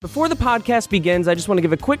Before the podcast begins, I just want to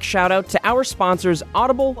give a quick shout out to our sponsors,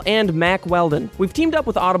 Audible and Mack Weldon. We've teamed up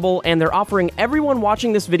with Audible, and they're offering everyone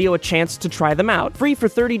watching this video a chance to try them out. Free for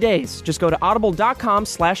 30 days. Just go to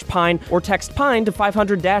audible.com/pine or text PINE to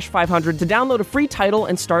 500-500 to download a free title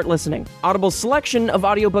and start listening. Audible's selection of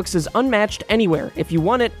audiobooks is unmatched anywhere. If you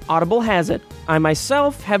want it, Audible has it. I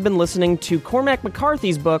myself have been listening to Cormac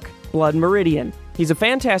McCarthy's book, Blood Meridian. He's a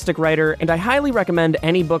fantastic writer, and I highly recommend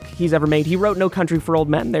any book he's ever made. He wrote No Country for Old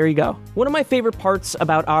Men. There you go. One of my favorite parts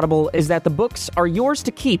about Audible is that the books are yours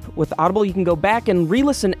to keep. With Audible, you can go back and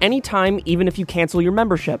re-listen anytime, even if you cancel your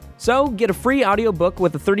membership. So get a free audiobook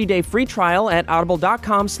with a 30-day free trial at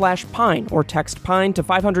audible.com/pine or text PINE to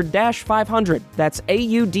 500-500. That's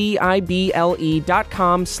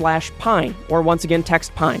AUDIBLE.com/pine. Or once again,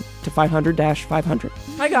 text PINE to 500-500.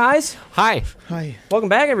 Hi, guys. Hi. Hi. Welcome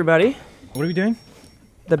back, everybody. What are we doing?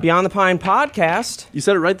 The Beyond the Pine podcast. You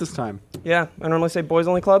said it right this time. Yeah, I normally say Boys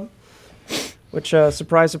Only Club, which,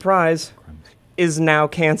 surprise, surprise, is now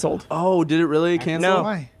canceled. Oh, did it really cancel? No.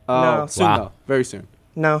 Why? Oh, No. soon Wow. though. Very soon.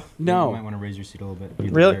 No. You No. might want to raise your seat a little bit.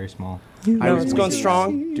 You're Really? very small. No, was it's going weak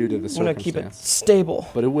strong. due to the I'm going to keep it circumstance. stable.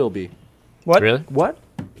 But it will be. What? Really? What?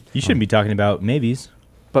 You shouldn't be talking about maybes,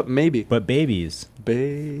 But maybe. but babies.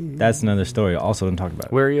 Babe. That's another story. Also, don't talk about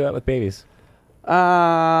it. Where are you at with babies?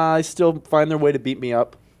 I still find their way to beat me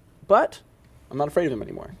up, but I'm not afraid of them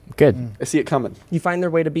anymore. Good. I see it coming. You find their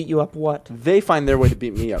way to beat you up what? They find their way to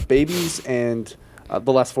beat me up. Babies and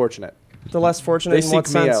the less fortunate. The less fortunate They in what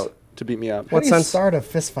seek me sense? out to beat me up. What How do you sense? start a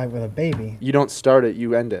fist fight with a baby? You don't start it,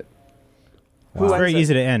 you end it. Who It's ends very it?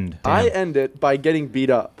 easy to end. I Dan. end it by getting beat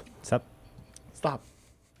up. Stop. Stop.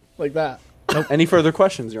 Like that. Any further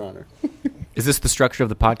questions, Your Honor? Is this the structure of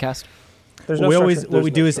the podcast? There's no we structure. always what There's we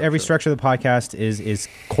no do is every structure. structure of the podcast is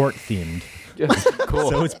court themed. Yes. Cool.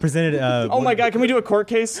 So it's presented. Oh my God, can we do a court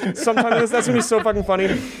case sometime? That's going to be so fucking funny.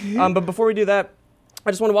 But before we do that,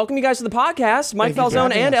 I just want to welcome you guys to the podcast. Mike Thank you for Falzone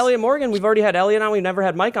having and us. Elliot Morgan. We've already had Elliot on. We've never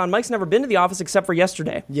had Mike on. Mike's never been to the office except for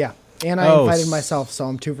yesterday. Yeah. And I Oh, invited s- myself, so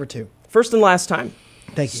I'm 2 for 2. First and last time.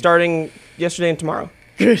 Thank you. Starting yesterday and tomorrow.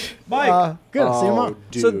 Mike. Good. See you Oh, tomorrow.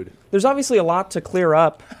 dude. So there's obviously a lot to clear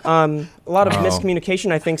up. A lot of Oh.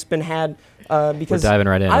 miscommunication, I think, has been had because We're diving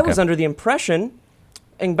right in, I okay. was under the impression,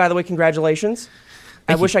 and by the way, congratulations.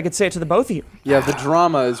 I wish I could say it to the both of you. Yeah, the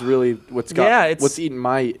drama is really what's got Yeah, it's- what's eating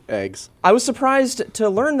my eggs. I was surprised to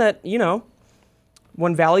learn that,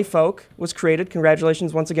 when Valleyfolk was created,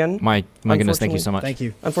 congratulations once again. My goodness, thank you so much. Thank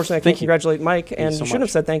you. Unfortunately, I can't Thank you. congratulate Mike, and so you shouldn't have much.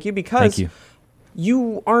 said thank you because Thank you.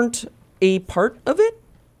 you aren't a part of it,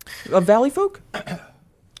 of Valleyfolk.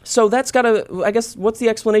 So that's got to, I guess, what's the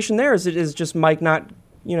explanation there? Is it is just Mike not,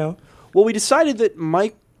 Well, we decided that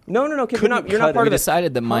Mike. No, kid, you're not Couldn't cut part We of it.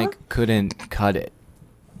 decided that Mike couldn't cut it.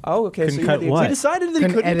 Oh, okay. Couldn't so you cut had the what? We decided that he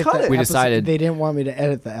Couldn't couldn't edit cut the it. We episode. decided- They didn't want me to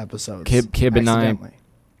edit the episodes. Kib and I- accidentally.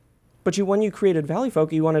 But when you created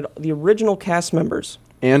Valleyfolk, you wanted the original cast members.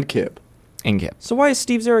 And Kib. And Kip. So why is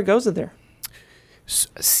Steve Zaragoza there?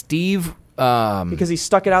 Steve, Because he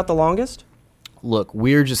stuck it out the longest? look,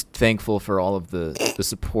 we're just thankful for all of the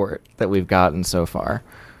support that we've gotten so far.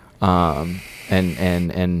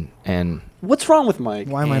 And What's wrong with Mike?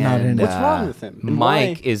 Why am I not in What's it? wrong with him? And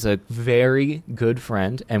Mike why- is a very good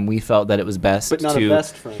friend, and we felt that it was best but not to a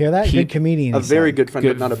best friend. Hear that? Keep Good comedian. A he very said. good friend,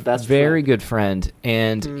 but not a best very friend. good friend,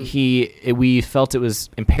 and we felt it was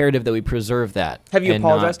imperative that we preserve that. Have you and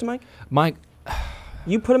apologized to Mike? Mike?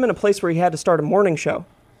 You put him in a place where he had to start a morning show.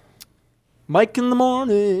 Mike in the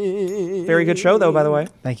morning. Very good show, though, by the way.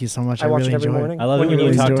 Thank you so much. I watch really it every enjoy morning. I love it when you you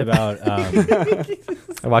always talked do it. about.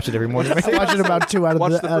 I watch it every morning. I watch it about 2 out of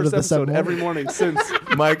Watch the the out of first the episode 7. every morning since.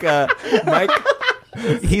 Mike,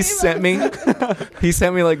 he sent me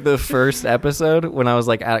like the first episode when I was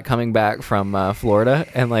like coming back from Florida,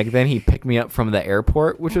 and like then he picked me up from the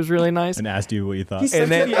airport, which was really nice. And asked you what you thought.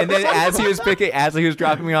 And then as he was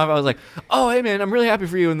dropping me off, I was like, "Oh, hey man, I'm really happy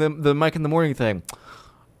for you." And the Mike in the morning thing.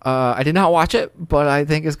 I did not watch it, but I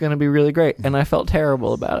think it's going to be really great, and I felt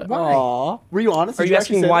terrible about it. Aw. Were you honest? Are Did you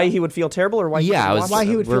actually asking say why that? he would feel terrible or why he Yeah, I wouldn't was- watch Why it?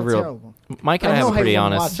 he would We're feel real- terrible. Mike and I I know was how pretty you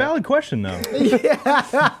wouldn't honest. watch Valid question though.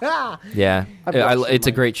 Yeah, I've watched it's a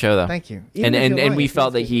Mike. great show though. Thank you. And Even if you and like we it,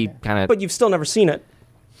 felt that it's he good. kind of. But you've still never seen it.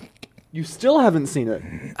 You still haven't seen it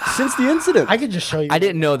since the incident. I could just show you. I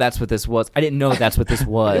didn't know that's what this was.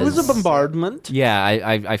 It was a bombardment. Yeah,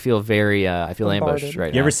 I feel very I feel Bombarded. ambushed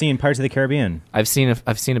right You now. ever seen Pirates of the Caribbean? I've seen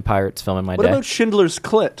a Pirates film in my What day. about Schindler's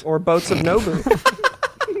Clit? Or Boats of Nobu.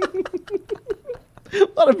 A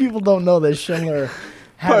lot of people don't know that Schindler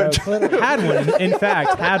had a clitoris. Had one. In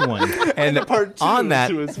fact, had one. and Part two on that,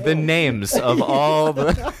 to his the film. names of all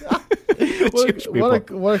the Jewish people. What a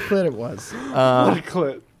clit it was. What a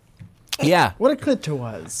clit. Yeah, What a clip to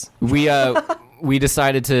was. we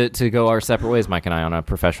decided to go our separate ways, Mike and I, on a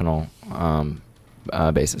professional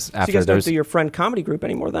basis. So you guys don't do your friend comedy group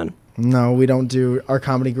anymore then? No, we don't do our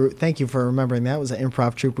comedy group. Thank you for remembering that. It was an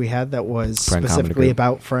improv troupe we had that was Friend comedy specifically group.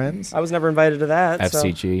 about friends. I was never invited to that.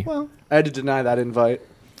 FCG. Well, I had to deny that invite.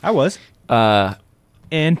 I was.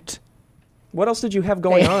 And So what else did you have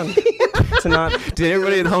going on to not? Did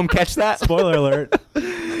everybody at home catch that? spoiler alert.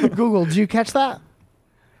 Google, did you catch that?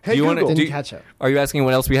 Hey, Do you wanna- Google. Didn't do- catch it. Are you asking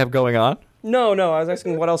what else we have going on? No. I was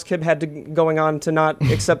asking what else Kib had going on to not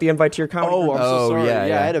accept the invite to your comedy Oh, group. I'm so Oh, sorry. yeah,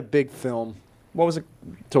 yeah. I had a big film What was it?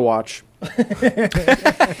 to watch.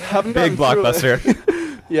 Big blockbuster.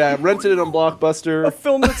 Yeah, I rented it on A Blockbuster.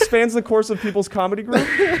 film that spans the course of people's comedy group?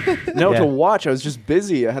 No, Yeah. to watch. I was just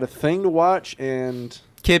busy. I had a thing to watch, and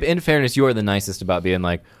Kib, in fairness, you are the nicest about being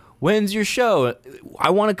like, when's your show?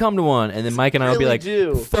 I want to come to one. And then Mike and I will be really like,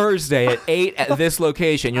 do. Thursday at 8 at this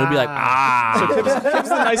location. You'll be like, Kib's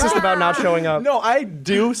the nicest about not showing up. no, I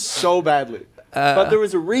do so badly. But there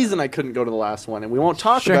was a reason I couldn't go to the last one, and we won't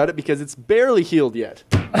talk Sure. about it because it's barely healed yet.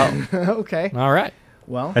 Okay. All right.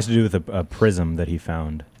 Well, Has to do with a prism that he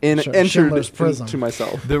found. And Sure, entered Schindler's Prison. to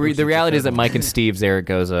myself. The reality is that Mike and Steve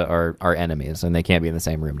Zaragoza are enemies, and they can't be in the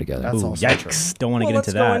same room together. that's Ooh, also yikes! Don't want to Well, get let's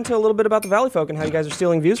into go that. into a little bit about the Valleyfolk and how you guys are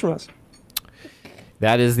stealing views from us.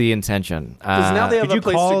 That is the intention. Because now they have Did you a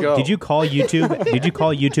place call? to go. Did you call YouTube? Did you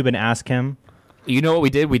call YouTube and ask him? You know what we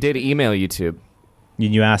did? We did email YouTube.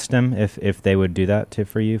 You asked them if they would do that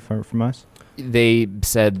for you from us. They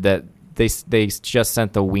said that they just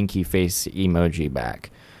sent the winky face emoji back.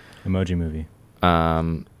 Emoji movie.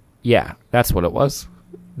 Yeah, that's what it was.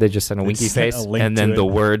 They just sent a winky sent a face link and to then it. the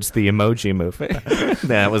words "the emoji movie."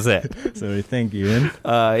 That was it. So we think you in?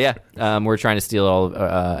 Yeah, we're trying to steal all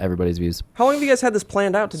everybody's views. How long have you guys had this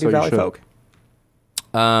planned out to do So you Valleyfolk?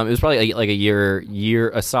 It was probably like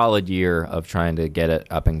a solid year of trying to get it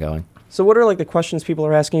up and going. So what are like the questions people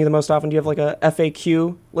are asking you the most often? Do you have like a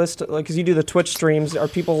FAQ list? Like, because you do the Twitch streams, are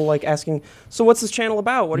people like asking, so what's this channel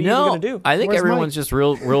about? What are you going to do? I think Where's everyone's Mike? just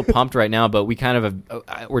real pumped right now, but we kind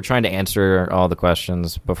of we're trying to answer all the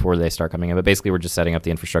questions before they start coming in. But basically, we're just setting up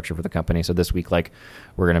the infrastructure for the company. So this week, like,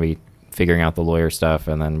 we're going to be figuring out the lawyer stuff,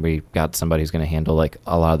 and then we got somebody who's going to handle like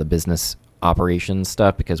a lot of the business operations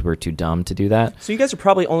stuff because we're too dumb to do that. So you guys are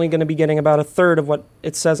probably only going to be getting about a third of what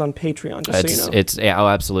it says on Patreon, just so you know. It's yeah, oh,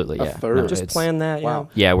 absolutely, A yeah. third? Just it's- plan that, Wow.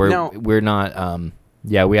 Yeah, Now- we're not.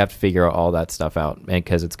 Yeah, we have to figure all that stuff out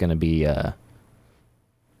because it's going to be.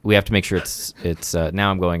 We have to make sure it's. Now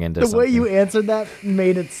I'm going into the way something. you answered that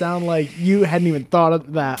made it sound like you hadn't even thought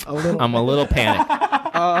of that a little. I'm a little panicked.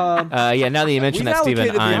 Yeah, now that you mention We've that, Steven,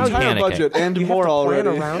 allocated the I'm entire panicking. budget and You have more to plan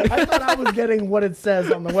already. around. I thought I was getting what it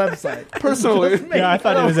says on the website. Personally, Yeah, I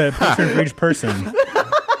thought it was a picture for each person,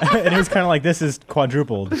 and it was kind of like this is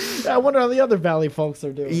quadrupled. I wonder how the other Valley folks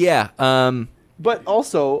are doing. Yeah. but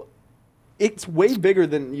also, it's way bigger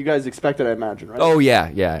than you guys expected, I imagine, right? Oh yeah.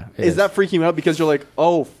 Yeah. it Is that freaking you out because you're like,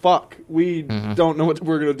 oh fuck, we Mm-hmm. don't know what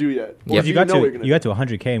we're gonna do yet? Yeah, Or do You got know what you're to gonna you got to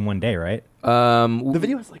 100K in one day, right? The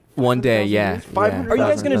video is like one day, 500,000 yeah, views, yeah. 500,000 Are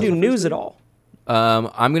you guys going to do views. news at all?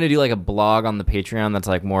 I'm gonna do like a blog on the Patreon that's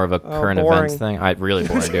like more of a current boring. events thing. Really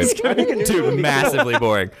boring, dude. Dude, massively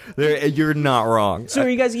boring. You're not wrong. So are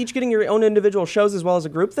you guys each getting your own individual shows as well as a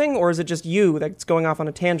group thing, or is it just you that's going off on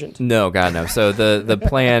a tangent? No, God no. So the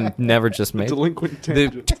plan never just made. Delinquent The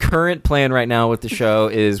tangent. current plan right now with the show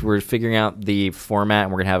is we're figuring out the format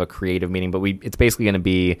and we're gonna have a creative meeting, but it's basically gonna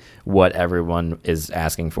be what everyone is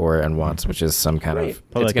asking for and wants, which is some kind Great.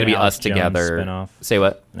 of. Probably It's like gonna an be Alex us Jones together. spinoff. Say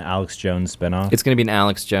what? An Alex Jones spinoff. It's going to be an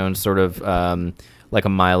Alex Jones sort of like a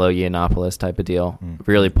Milo Yiannopoulos type of deal.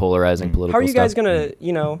 Really polarizing political How are you guys stuff. going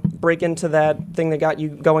to, break into that thing that got you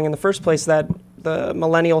going in the first place, that the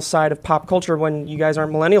millennial side of pop culture, when you guys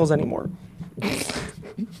aren't millennials anymore?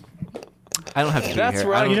 I don't have to be That's here.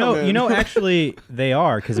 right. I don't- You know, actually, they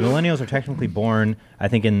are because millennials are technically born, I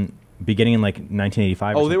think, in beginning in like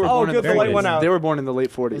 1985. Oh, they were Oh, born in good, the the light 40s. went out. They were born in the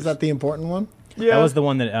late 40s. Is that the important one? Yeah. That was the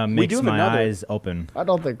one that do makes have my another. eyes open. I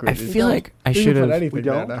don't think we I do. feel like I We can should put have. anything We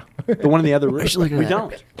there don't? now. the one in the other room? should look at We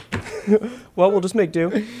that. don't. Well, we'll just make do. I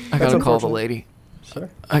That's gotta call the unfortunate. lady. Sure.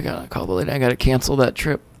 I gotta call the lady. I gotta cancel that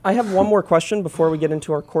trip, I have one more question before we get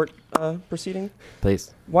into our court proceeding.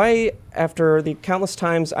 please. Why, after the countless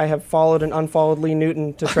times I have followed and unfollowed Lee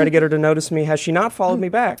Newton to try to get her to notice me, has she not followed me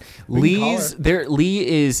back? There's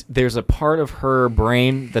a part of her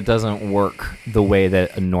brain that doesn't work the way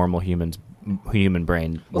that a normal human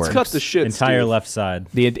brain Let's works. cut the shit. Entire Steve. left side.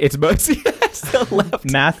 It's mostly it's the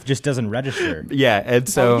left. Math just doesn't register. Yeah, and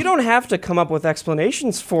so You don't have to come up with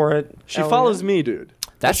explanations for it. She Elliot. follows me, dude.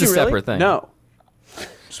 that's a Does she really? separate thing. No.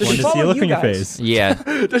 Just wanted to see a look on your face. Yeah,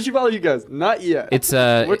 Does she follow you guys? Not yet. it's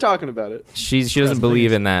We're talking about it. she doesn't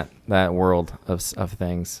believe in that world of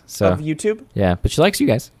things. So Of YouTube? yeah, but she likes you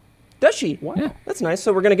guys. Does she? Wow. Yeah. That's nice.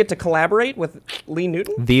 So we're going to get to collaborate with Lee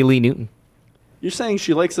Newton? The Lee Newton. You're saying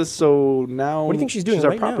she likes us, so now What do you think she's doing She's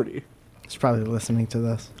our right now? property. She's probably listening to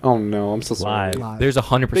this. Oh no, I'm so sorry. Live. Live. There's a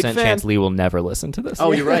 100% Big fan. chance Lee will never listen to this.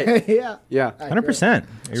 Oh, you're right. Yeah. Yeah. 100%.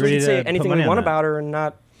 So we can say anything we want about her and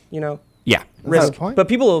not, Yeah, risk. the point? But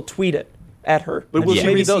people will tweet it at her. But And will Yeah. she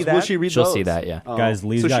maybe read those? see that. Will she read she'll those? see that. Yeah. Oh. Guys,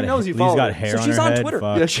 Lee's so got she knows you Lee's follow got her. hair So on she's her on head. Twitter.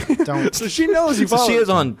 Fuck. Yeah, she, Don't. So she knows you So follow she her. is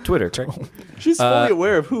on Twitter, correct? She's fully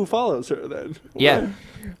aware of who follows her then. Yeah.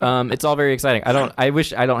 It's all very exciting. I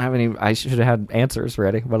wish I don't have any. I should have had answers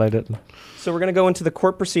ready, but I didn't. So we're going to go into the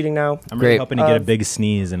court proceeding now. I'm really Great. hoping to get a big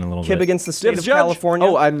sneeze in a little Kib bit. against the state of Judge? California.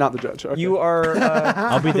 Oh, I'm not the judge. Okay. You are... Should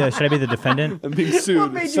I be the defendant? I'm being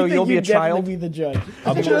sued. So you'll be a child? Be the judge.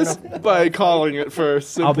 Just by calling it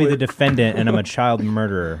first. I'll be simply. the defendant, and I'm a child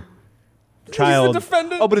murderer. Child,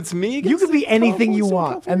 Oh, but it's me. You against could be the anything you California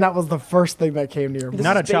want, California? and that was the first thing that came to your mind.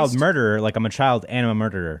 not a child based- murderer. Like I'm a child and I'm a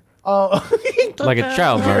murderer. Oh, Like a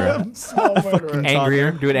child murderer. so murderous.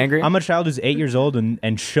 Angrier. Do it angry. I'm a child who's 8 years old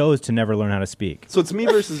and chose to never learn how to speak. So it's me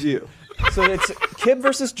versus you. So it's Kib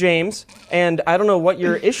versus James, and I don't know what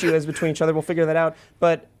your issue is between each other. We'll figure that out.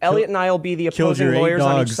 But Elliot and I will be the Kills opposing your 8 lawyers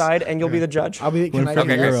on each dogs. side, and you'll be the judge. I'll be. Can When I fucking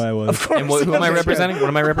do Okay, this? hero I was. Of course. And who am I representing? What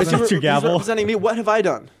am I representing? Mr. He's Gavel. representing me. What have I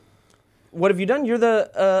done? What have you done? You're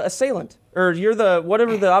the assailant, or you're the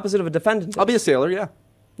whatever the opposite of a defendant. I'll be a sailor. Yeah.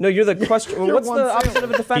 No, you're the question. What's one the opposite of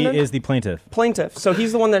a He defendant? is the plaintiff. Plaintiff. So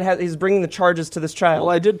he's the one that is bringing the charges to this child.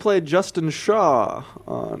 Well, I did play Justin Shaw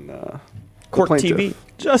on Court The TV. Plaintiff.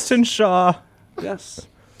 Justin Shaw. Yes.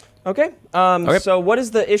 Okay. Okay. So what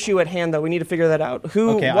is the issue at hand, though? We need to figure that out.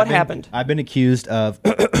 What happened? I've been accused of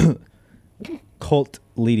cult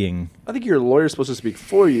leading, I think your lawyer's supposed to speak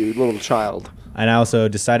for you, little child. and I also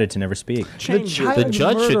decided to never speak. Change it. The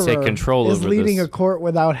judge should take murderer control is over leading this. a court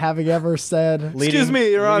without having ever said. Excuse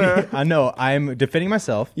me, Your Honor. I know. I'm defending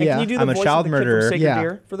myself. And Yeah. Can you do the I'm a voice child of the kid murderer. from Sacred Yeah.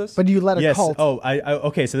 Deer for this? But you let a Yes. cult. Oh,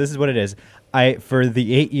 okay. So this is what it is. For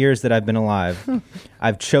the 8 years that I've been alive,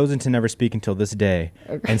 I've chosen to never speak until this day,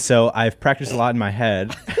 and so I've practiced a lot in my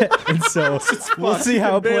head, and so we'll see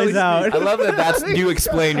how it plays out. I love that. That's you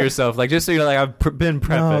explain yourself. Like just so you know, like I've been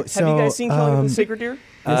prefect. Have you guys seen Killing of the Sacred Deer?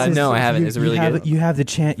 No, I haven't. Is it really good? You have the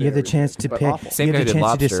chance. You have the chance to but pick. awful. Same You have guy the did chance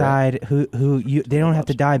Lobster, to decide who you. They don't have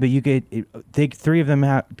to die, but you get. They 3 of them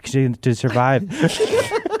have to survive.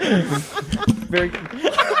 Very.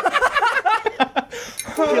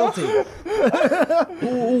 Guilty.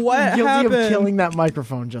 What Guilty of killing that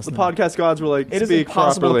microphone just The now. podcast gods were like, It is speak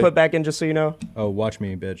impossible properly. to put back in, just so you know. Oh, watch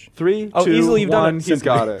me, bitch. 3, Oh, 2, easily you've done 1, it. he's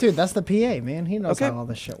got it. Dude, that's the PA, man. He knows Okay. how all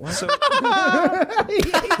this shit works. So,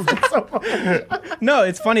 No,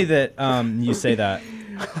 it's funny that you say that.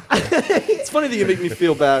 It's funny that you make me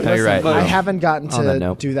feel bad. No, you're right. But I haven't gotten On that to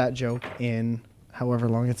note. do that joke in however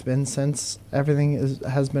long it's been since everything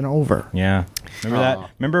has been over. Yeah. Remember Aw. that?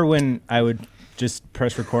 Remember when I would just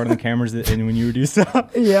press record on the cameras and when you would do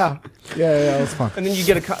stuff? Yeah. Yeah, it was fun. and then you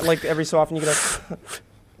get like every so often you get a.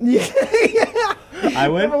 Yeah. I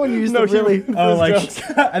would. Remember when you used to really... Oh, like,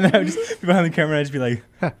 and then I would just be behind the camera and I'd just be like,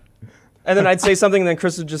 And then I'd say something, and then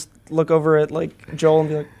Chris would just look over at like Joel and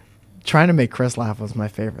be like, Trying to make Chris laugh was my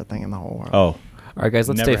favorite thing in the whole world. oh. All right, guys,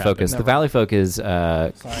 let's Never stay happened. focused. Never. The Valleyfolk is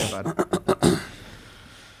Sorry, bud.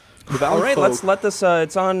 The "All right, Valleyfolk- let's let this.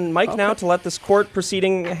 It's on mic now to let this court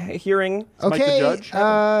proceeding hearing." Mike the Okay, judge?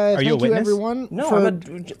 Are you a thank you, witness? everyone. No, for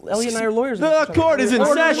Elliot and I are lawyers. The court is in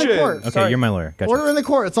Order in the session. court. Okay, Sorry. you're my lawyer. Gotcha. Order in the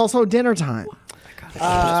court. It's also dinner time.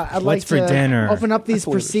 I'd like What's for to dinner? open up these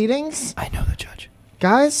believe it. proceedings. I know the judge.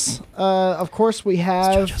 Guys, of course we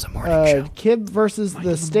have judge has a morning show. Kib versus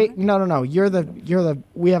the state. No. You're the.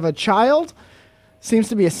 We have a child. Seems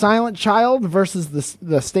to be a silent child versus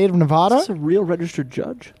the state of Nevada. Is this a real registered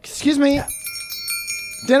judge? Excuse me.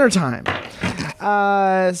 Dinner time.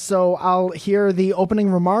 So I'll hear the opening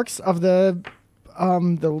remarks of the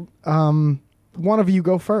one of you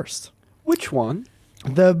go first. Which one?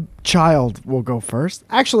 The child will go first.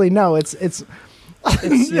 Actually, no. It's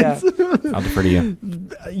Yeah. I'll defer to you.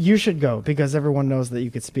 you should go because everyone knows that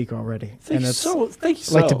you could speak already, Thank you it's so. Thank you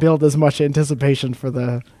so. like to build as much anticipation for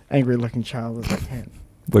the angry-looking child as I can.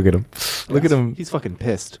 Look at him. Look at him. He's fucking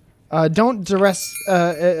pissed. Don't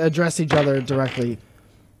address each other directly,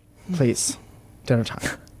 please. Dinner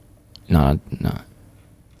time. No.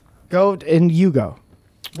 Go and you go.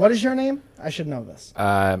 What is your name? I should know this.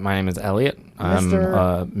 My name is Elliot. I'm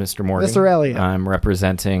Mr. Morgan. Mr. Elliot. I'm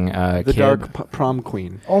representing The Kib. dark prom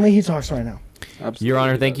queen. Only he talks right now. Absolutely Your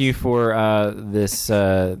Honor, thank does. you for this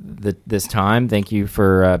time. Thank you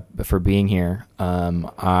for being here.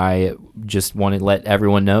 I just want to let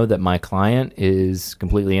everyone know that my client is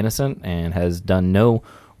completely innocent and has done no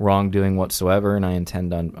wrongdoing whatsoever, and I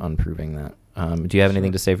intend on proving that. Do you have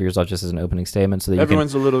anything to say for yourself, just as an opening statement, so that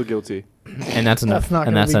Everyone's a little guilty. you can? And that's enough. That's not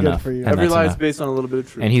and gonna that's be good enough. for you. And Every that's lie is enough. based on a little bit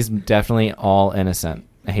of truth. And he's definitely all innocent.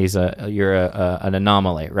 You're an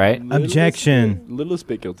anomaly, right? Objection. Littlest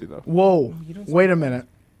bit guilty, though. Whoa. Wait a minute.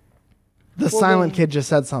 The silent kid just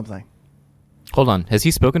said something. Hold on. Has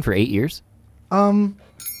he spoken for 8 years?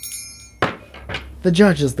 The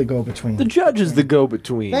judge is the go-between. The judge is the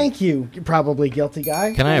go-between. Thank you, probably guilty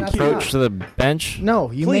guy. Can I That's approach not. to the bench?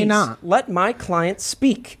 No, you Please may not. let my client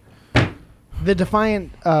speak. The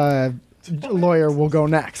defiant lawyer will go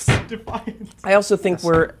next. I also think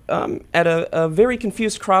we're at a very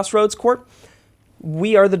confused crossroads, court.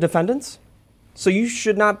 We are the defendants, so you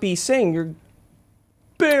should not be saying you're...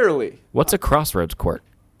 Barely. What's a crossroads court?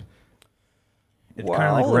 It's Well, kind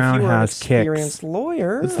of like if you were an roundhouse experienced kicks.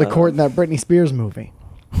 lawyer... It's the court in that Britney Spears movie.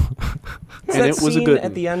 It's And that it was a scene good at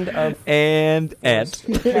one. the end of And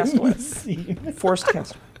Forced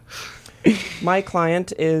Castaway. My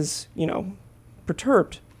client is,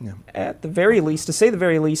 perturbed. Yeah. At the very least, to say the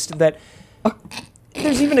very least, that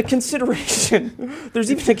there's even a consideration.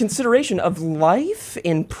 There's even a consideration of life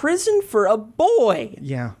in prison for a boy.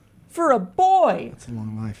 Yeah, For a boy it's a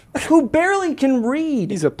long life. who barely can read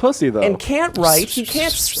He's a pussy, though. and can't write. He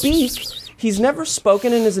can't speak. He's never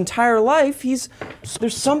spoken in his entire life.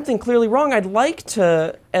 There's something clearly wrong. I'd like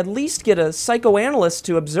to at least get a psychoanalyst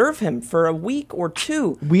to observe him for a week or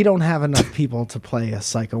two. We don't have enough people to play a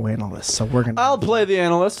psychoanalyst, so we're gonna. I'll play the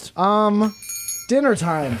analyst. Dinner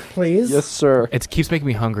time, please. Yes, sir. it keeps making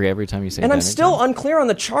me hungry every time you say And I'm dinner still time. unclear on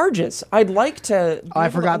the charges. I'd like to be I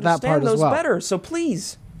able to forgot that part understand as those well. better, so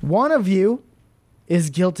please. One of you is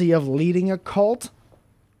guilty of leading a cult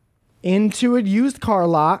into a used car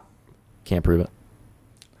lot. Can't prove it.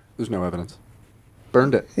 There's no evidence.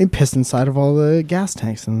 Burned it. He pissed inside of all the gas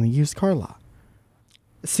tanks in the used car lot.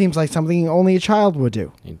 It seems like something only a child would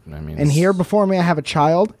do. I mean, And here before me, I have a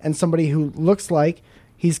child and somebody who looks like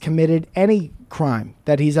he's committed any crime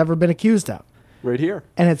that he's ever been accused of. Right here.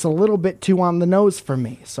 And it's a little bit too on the nose for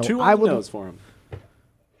me. So Two I on the would. nose for him.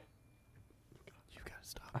 You gotta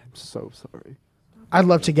stop. I'm so sorry. I'd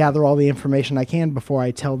love to gather all the information I can before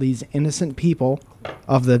I tell these innocent people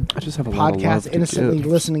of the I just have a lot of love podcast, to innocently give.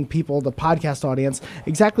 listening people, the podcast audience,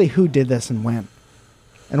 exactly who did this and when.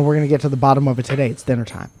 And we're going to get to the bottom of it today. It's dinner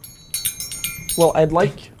time. Well, I'd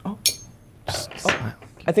like...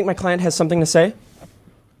 I think my client has something to say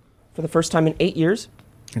for the first time in 8 years.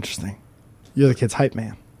 Interesting. You're the kid's hype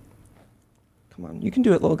man. Come on, you can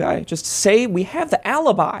do it, little guy. Just say we have the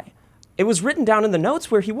alibi. It was written down in the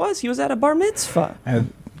notes where he was. He was at a bar mitzvah.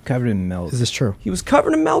 I'm covered in milk. Is this true? He was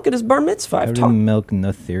covered in milk at his bar mitzvah. I've Covered talked. in milk,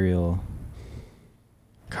 no cereal.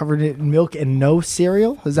 Covered it in milk and no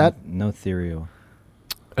cereal? Is that... No cereal.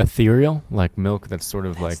 Ethereal, like milk that's sort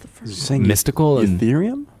of like Saying mystical and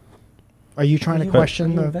Ethereum? Are you trying to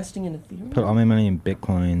question the... investing in Ethereum? Put all my money in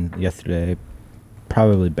Bitcoin yesterday.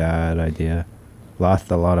 Probably bad idea.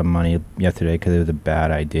 Lost a lot of money yesterday because it was a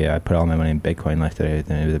bad idea. I put all my money in Bitcoin yesterday,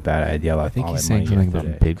 and it was a bad idea. I I lost think all he's my saying money something about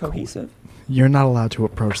yesterday. Bitcoin. Cohesive. You're not allowed to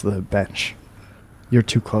approach the bench. You're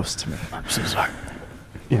too close to me. I'm so sorry.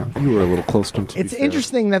 Yeah, you were a little close to him. It's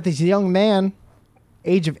interesting that this young man,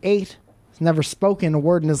 age of 8, has never spoken a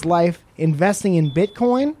word in his life, investing in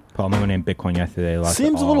Bitcoin, Put all my money in Bitcoin yesterday. Lost it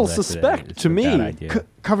Seems a all little yesterday. suspect It's to a bad me. idea.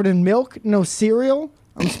 covered in milk, no cereal.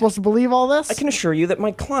 I'm supposed to believe all this? I can assure you that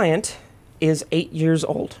my client is 8 years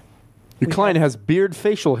old. Your client has beard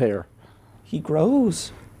facial hair. He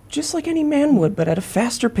grows just like any man would, but at a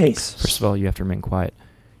faster pace. First of all, you have to remain quiet.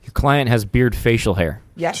 Your client has beard facial hair.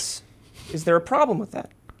 Yes. Is there a problem with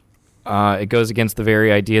that? It goes against the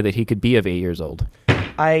very idea that he could be of 8 years old.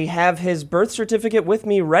 I have his birth certificate with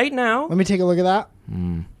me right now. Let me take a look at that.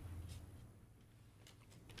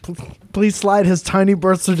 Please slide his tiny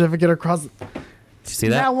birth certificate across. Did you see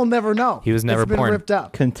that? Now we'll never know. He was never it's been born. ripped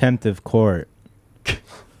up. Contempt of court. Can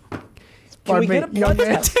we Pardon get a me, blood young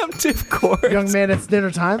man. test? Contemptive court. Young man, it's dinner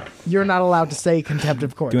time. You're not allowed to say contempt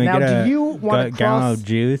of court. Do we Now, get do you want to gallon cross of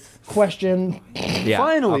juice? question Yeah,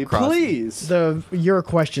 Finally, I'll cross. please. your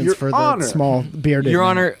questions Your for the Honor. small bearded Your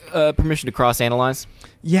man? Honor, permission to cross-analyze.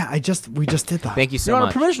 Yeah, we just did that. Thank you so Your Honor,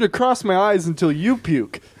 much. permission to cross my eyes until you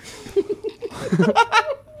puke.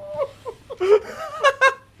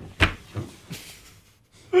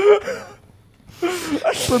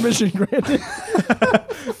 Permission granted.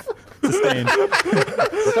 It's sustained.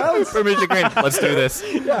 Permission granted. Let's do this.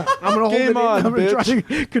 Yeah, I'm gonna hold Game it in. on, I'm gonna try bitch.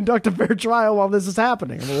 to conduct a fair trial while this is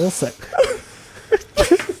happening. I'm a little sick.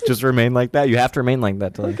 Just remain like that. You have to remain like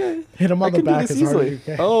that. Till Hit him I on the can do back this as hard as easily. you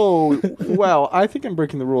can. Oh, wow. I think I'm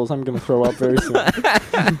breaking the rules. I'm going to throw up very soon.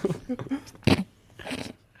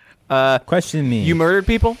 Question me. You murdered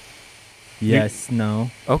people? Yes. No.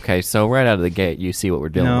 Okay, so right out of the gate, you see what we're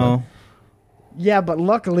dealing No. with. Yeah, but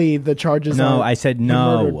luckily the charges No, are I said you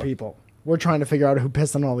no. murdered people. We're trying to figure out who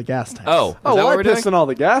pissed on all the gas tanks. Oh, is that Oh, what I we're pissed doing? on all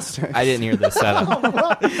the gas tanks. I didn't hear this setup.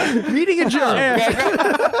 Reading a joke.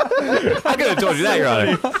 I could have told you that, Your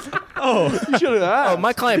Honor. You should have asked. Oh,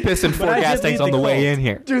 my client pissed in 4 I gas did tanks lead on the the way cult. in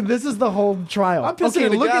here. Dude, this is the whole trial. I'm pissing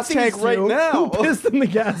in the look gas at these tank right two. now. Who pissed in the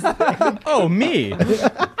gas tank? Oh, me.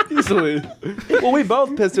 Easily. Well, we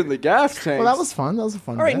both pissed in the gas tank. Well, that was fun. That was a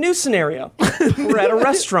fun All right, bit. new scenario. We're at a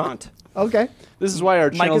restaurant. Okay. This is why our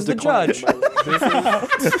Mike channels is the decline. judge.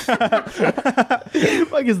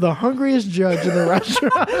 Mike is the hungriest judge in the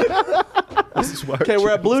restaurant. Okay, we're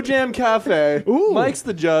at Blue Jam Cafe. Ooh. Mike's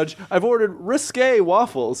the judge. I've ordered risque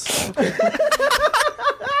waffles.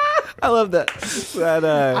 I love that.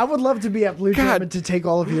 I would love to be at Blue Jam God. and to take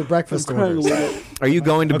all of your breakfast Crying a orders. little. Are you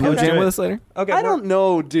going to Blue let's Jam do with it. us later? Okay, I don't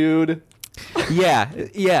know, dude. Yeah.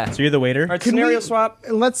 So you're the waiter? All right, Can scenario we- swap.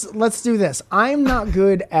 Let's do this. I'm not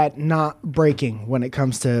good at not breaking when it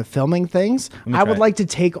comes to filming things. me I try would it. like to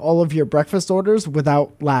take all of your breakfast orders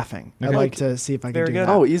without laughing. I'd Okay. like to see if I can Very do good.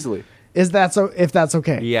 that. Oh, easily. Is that so? If that's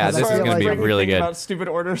okay? Yeah, 'Cause I this is feel gonna be like- really good. About stupid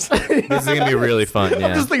orders. This is going to be really fun,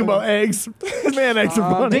 yeah. Just think about eggs. Man, eggs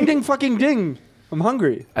are funny. Ding, ding, fucking ding. I'm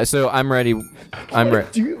hungry. So I'm ready. I'm ready.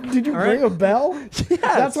 Did you bring a bell?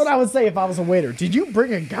 That's what I would say if I was a waiter. Did you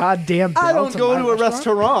bring a goddamn bell? I don't go my to a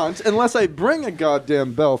restaurant unless I bring a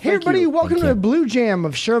goddamn bell. Hey Thank everybody, you. welcome to the Blue Jam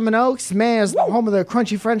of Sherman Oaks. Man, it's the home of the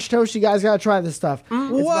crunchy French toast. You guys gotta try this stuff. It's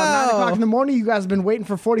about 9 o'clock in the morning. You guys have been waiting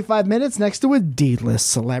for 45 minutes next to a D-list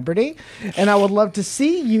celebrity. And I would love to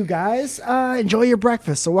see you guys enjoy your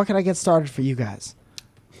breakfast. So what can I get started for you guys?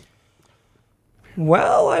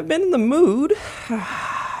 Well, I've been in the mood.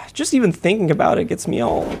 Just even thinking about it gets me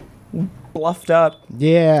all bluffed up.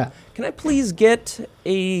 Yeah. Can I please get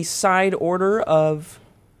a side order of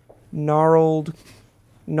gnarl's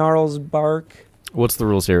bark? What's the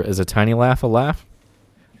rules here? Is a tiny laugh a laugh?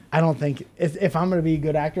 I don't think, if I'm going to be a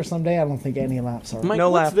good actor someday, I don't think any laughs are. Mike, No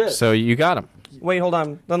what's laugh. this? So you got him. Wait, hold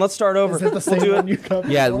on. Then let's start over. Is it the same We'll do one it. you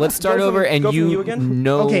come Yeah, before? let's start Go from- over and go from you, you again?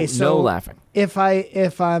 no, Okay, so no laughing. If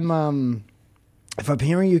I'm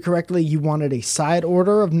hearing you correctly, you wanted a side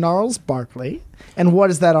order of Gnarls Barkley. And what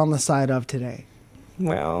is that on the side of today?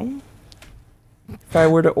 Well, if I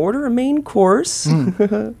were to order a main course,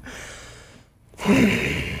 do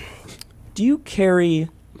you carry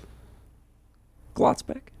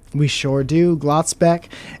Glotzbeck? We sure do. Glotzbeck.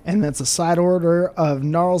 And that's a side order of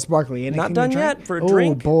Gnarls Barkley. Anything Not to done drink? yet. For a Oh,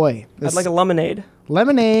 drink, boy. I'd like a lemonade.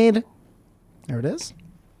 lemonade. There it is.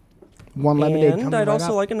 One lemonade And coming I'd right also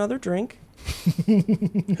up. like another drink.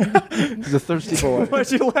 He's a thirsty boy.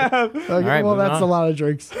 Why'd you laugh? Okay, right, well, moving that's on. a lot of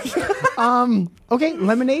drinks. Okay,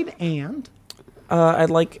 lemonade and I'd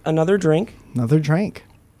like another drink. another drink.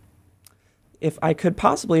 If I could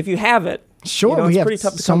possibly, if you have it. Sure, You know, we it's have pretty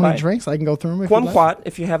tough to so come many by. drinks. I can go through them if you like. Kumquat,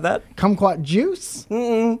 if you have that. Kumquat juice.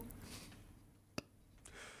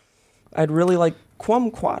 I'd really like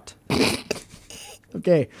kumquat.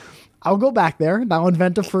 Okay, I'll go back there and I'll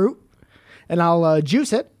invent a fruit and I'll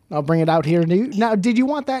juice it. I'll bring it out here to you. Now, did you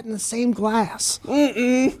want that in the same glass?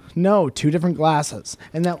 No, 2 different glasses.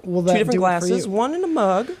 And that will that Two different do it for glasses, you? one in a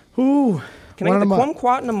mug. Ooh, Can I one get the in a mug.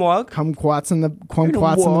 kumquat in a mug? Kumquats in the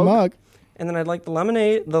mug. And then I'd like the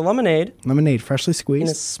lemonade Lemonade, freshly in a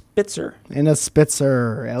squeezed. spitzer. In a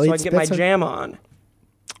Spitzer. So Elliot I can get my Spitzer. jam on.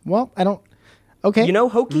 Well, I don't. Okay. You know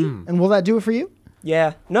hokey? And will that do it for you?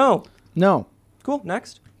 Yeah. No. No. Cool.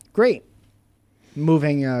 Next. Great.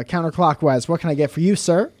 Moving counterclockwise, what can I get for you,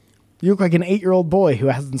 sir? You look like an 8-year-old boy who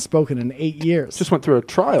hasn't spoken in 8 years. Just went through a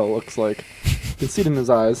trial, looks like. You can see it in his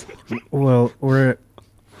eyes. Well, we're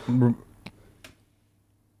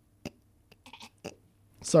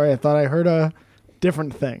Sorry, I thought I heard a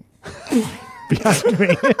different thing behind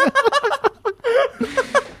me.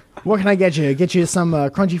 What can I get you? Get you some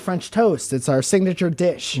crunchy French toast. It's our signature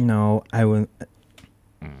dish. no. I would.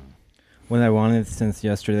 What I wanted since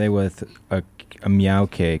yesterday was a meow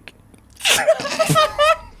cake.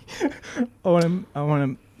 I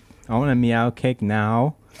want a meow cake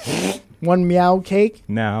now. One meow cake.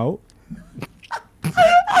 Now.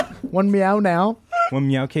 One meow now. One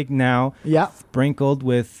meow cake now. Yeah. Sprinkled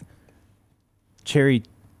with cherries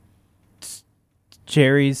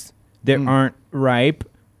that aren't ripe.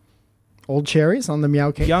 Old cherries on the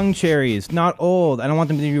meow cake. Young cherries, not old. I don't want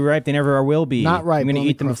them to be ripe. They never will be. Not ripe. I'm going Let to me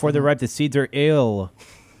eat them cross before them they're out. ripe. The seeds are ill.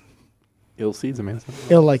 Ill seeds, amazing.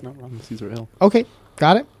 Ill like. Not wrong. The seeds are ill. Okay,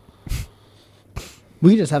 got it.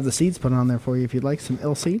 We just have the seeds put on there for you if you'd like some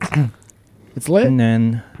ill seeds. It's lit. And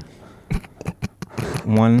then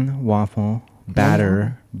 1 waffle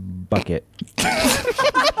batter bucket.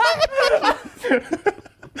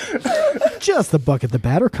 Just the bucket the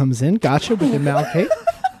batter comes in. Gotcha with your milk cake.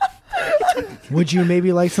 Would you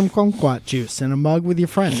maybe like some kumquat juice in a mug with your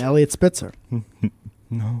friend, Elliot Spitzer?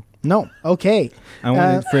 No. No. Okay. I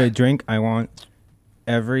want it for a drink. I want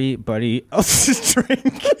everybody else's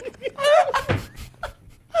drink.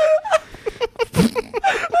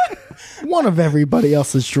 One of everybody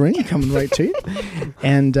else's drink coming right to you.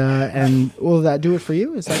 And will that do it for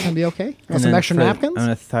you? Is that going to be okay? And Some then extra napkins? On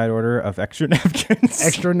a side order of extra napkins.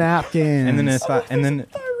 Extra napkins. And then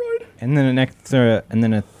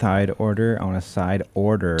a side order on a side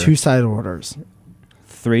order. 2 side orders.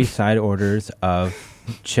 3 side orders of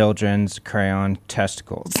children's crayon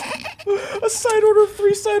testicles. A side order of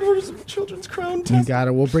 3 side orders of children's crown You got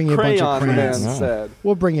it. We'll bring you a bunch of Crayon man crayons. said.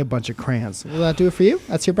 We'll bring you a bunch of crayons. Will that do it for you?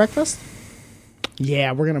 That's your breakfast?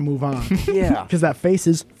 Yeah, we're going to move on. Yeah. Because that face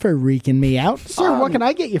is freaking me out. Sir, what can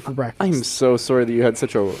I get you for breakfast? I'm so sorry that you had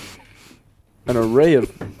such an array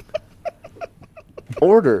of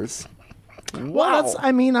orders. Well, that's,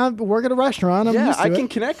 I mean, I work at a restaurant. I'm Yeah, used to I it. can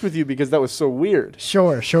connect with you because that was so weird.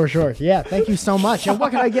 Sure. Yeah, thank you so much. And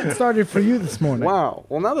what can I get started for you this morning? Wow.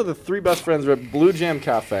 Well, now that the 3 best friends are at Blue Jam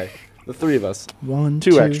Cafe, the 3 of us. 1,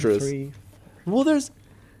 2 2 extras. 3. Well, there's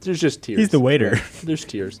just tears. He's the waiter. There's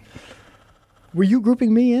tears. Were you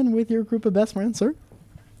grouping me in with your group of best friends, sir?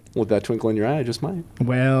 With that twinkle in your eye, I just might.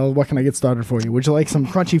 Well, what can I get started for you? Would you like some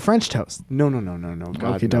crunchy French toast? No. God,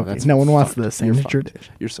 Okey no. dokey. That's No one wants fucked. this. You're Amateur fucked. dish.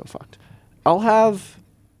 You're so fucked. I'll have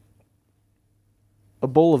a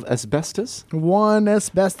bowl of asbestos. 1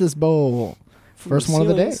 asbestos bowl. from First one of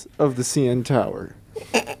the day. ceilings of the CN Tower.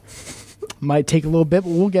 Might take a little bit, but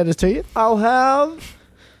we'll get it to you. I'll have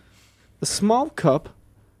a small cup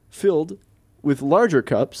filled with larger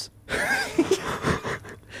cups.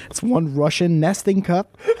 It's 1 Russian nesting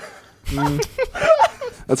cup.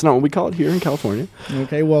 That's not what we call it here in California.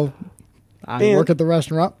 Okay, well, I And work at the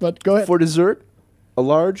restaurant, but go ahead. For dessert, a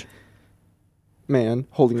large man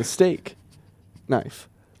holding a steak knife.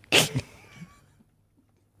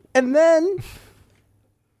 And then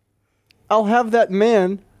I'll have that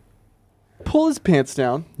man pull his pants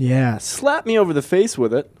down, Yes. slap me over the face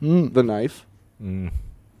with it, the knife, and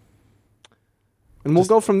we'll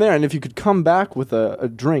go from there. And if you could come back with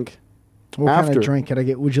a drink, What kind after. of drink could I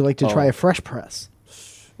get? Would you like to try Oh. a fresh press?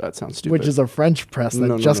 that sounds stupid. Which is a French press that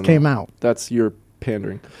No, just came out. That's your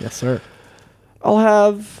pandering. Yes, sir. I'll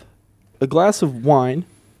have a glass of wine.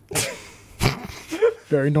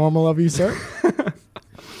 Very normal of you, sir.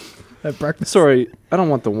 At breakfast. Sorry, I don't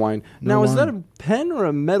want the wine. No Now, is wine. that a pen or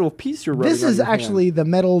a metal piece you're writing This on is your hand? actually the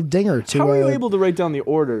metal dinger to. How are you able to write down the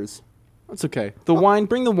orders? That's okay. The wine,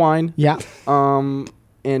 bring the wine. Yeah. And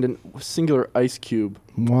a singular ice cube.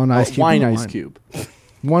 1 ice cube. Wine and ice cube.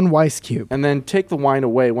 1 ice cube. And then take the wine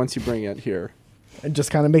away once you bring it here. And just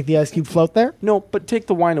kind of make the ice cube float there? No, but take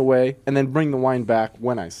the wine away and then bring the wine back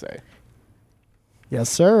when I say. Yes,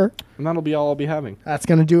 sir. And that'll be all I'll be having. That's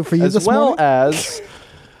going to do it for you As this well morning. as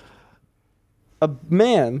a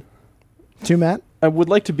man. 2, Matt. I would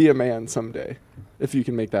like to be a man someday, if you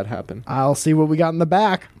can make that happen. I'll see what we got in the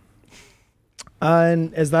back.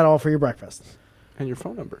 And is that all for your breakfast? And your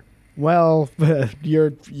phone number. Well,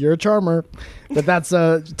 you're a charmer, but that's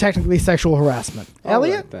technically sexual harassment. All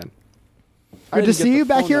Elliot, right, then. I good to didn't get see the you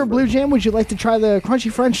back phone here at number. Blue Jam. Would you like to try the crunchy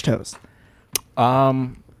French toast?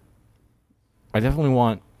 I definitely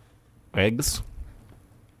want eggs,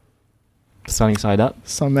 sunny side up,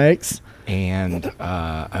 Some eggs. and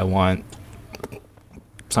I want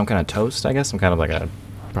some kind of toast. I guess some kind of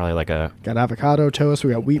probably like a Got avocado toast.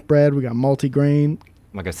 We got wheat bread. We got multigrain.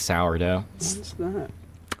 sourdough. What's that?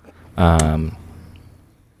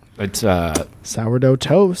 It's Sourdough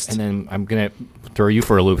toast. and then I'm gonna throw you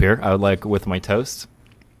for a loop here. I would like with my toast.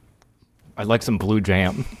 I'd like some blue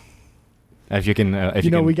jam. If you can, if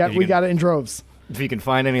you can, we if got you we can- got it in droves. If you can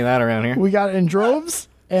find any of that around here. We got it in droves.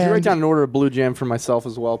 Could you write And down an order of blue jam for myself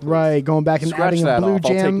as well, please? right, going back and Scratch adding a that blue off. I'll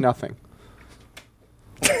take jam. nothing.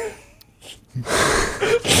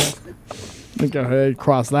 Go ahead,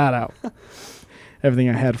 cross that out. Everything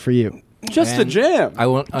I had for you. Just a And jam. I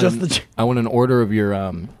want Just the I want an order of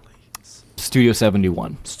your Studio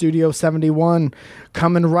 71. Studio 71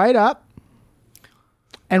 coming right up.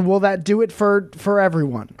 And will that do it for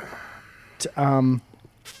everyone?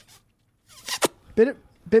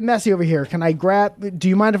 bit messy over here. Can I grab? Do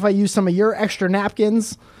you mind if I use some of your extra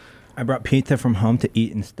napkins? I brought pizza from home to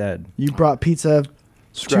eat instead. You brought pizza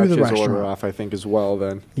Scratch to the his order restaurant. off, I think, as well.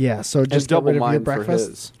 Then Yeah, so just and get double rid of your mine for breakfast.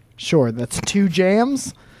 his. Sure, that's 2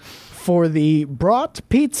 jams for the brought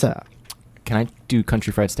pizza. Can I do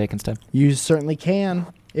country fried steak instead? You certainly can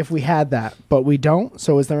if we had that, but we don't.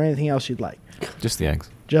 So is there anything else you'd like? Just the eggs.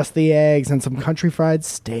 Just the eggs and some country fried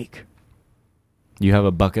steak. You have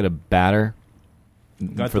a bucket of batter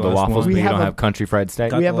Got for the the last waffles, one. but We you have don't a- have country fried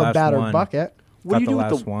steak. Got We the have a last batter one. bucket. What do you Got do the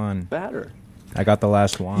with last the one. batter? I got the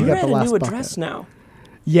last You one. You're got at the a last new bucket. address now.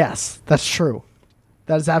 Yes, that's true.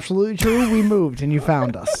 That is absolutely true. We moved and you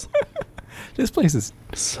found us. This place is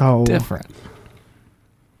So different.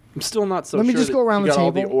 I'm still not so Let me sure just that go around he the got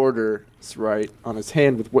all the table. orders right on his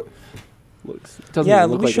hand with what looks. Doesn't Yeah,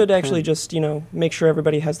 even look we like a should actually pen. just, make sure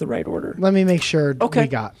everybody has the right order. let me make sure Okay. we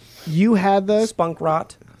got. You had the Spunk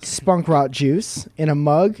rot. spunk rot juice in a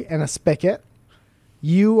mug and a spigot.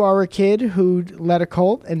 You are a kid who led a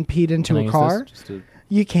cult and peed into Can I a use car. this? Just to-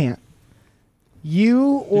 You can't.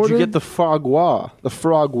 You Did ordered. you get the frogwa? The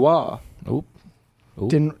frogwa. Oop. Oop.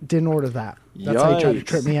 Didn't order that. That's how you tried to Yikes.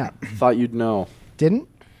 trip me up. Thought you'd know. Didn't.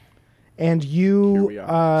 And Here you we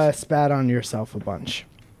are. spat on yourself a bunch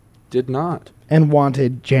Did not. and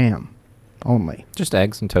wanted jam only. Just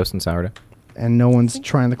eggs and toast and sourdough. And no one's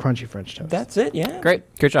trying the crunchy French toast. That's it, yeah. Great.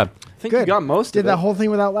 Good job. I think Good. you got most Did of that it. whole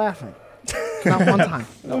thing without laughing. Not one time.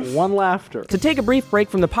 Not one laughter. To take a brief break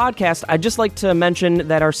from the podcast, I'd just like to mention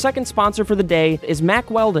that our second sponsor for the day is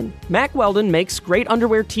Mack Weldon. Mack Weldon makes great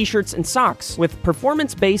underwear, t-shirts, and socks with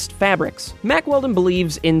performance-based fabrics. Mack Weldon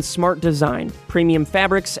believes in smart design, premium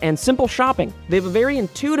fabrics, and simple shopping. They have a very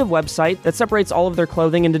intuitive website that separates all of their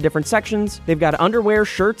clothing into different sections. They've got underwear,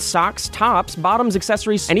 shirts, socks, tops, bottoms,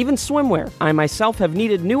 accessories, and even swimwear. I myself have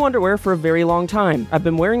needed new underwear for a very long time. I've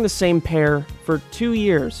been wearing the same pair for 2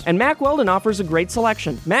 years. And Mack Weldon offers a great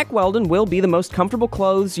selection. Mack Weldon will be the most comfortable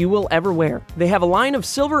clothes you will ever wear. They have a line of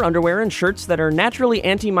silver underwear and shirts that are naturally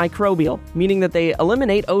antimicrobial, meaning that they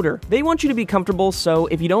eliminate odor. They want you to be comfortable, so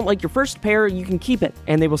if you don't like your first pair, you can keep it,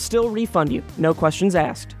 and they will still refund you. No questions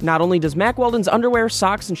asked. Not only does Mack Weldon's underwear,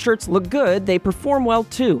 socks, and shirts look good, they perform well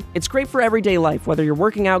too. It's great for everyday life, whether you're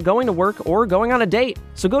working out, going to work, or going on a date.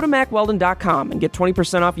 So go to MackWeldon.com and get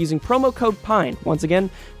 20% off using promo code PINE. Once again,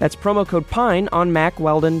 that's promo code PINE on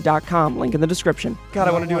MackWeldon.com. Link in the description. God,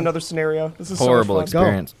 I want to do another scenario. This is Horrible so much fun.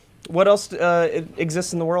 experience. What else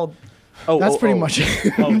exists in the world? That's pretty much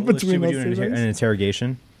it. Oh, should Between we those do two an things.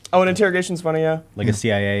 interrogation? Oh, an interrogation's funny, yeah. Like a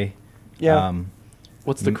CIA? Yeah.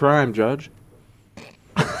 What's the crime, Judge?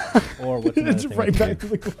 Or what's another It's thing right we could back do? to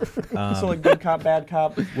the court. So like good cop, bad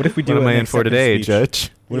cop. What if we do What am an I in for acceptance today, speech?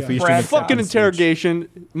 Judge? What if we Brad should Fucking Fucking acceptance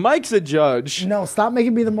interrogation. Mike's a judge. No, stop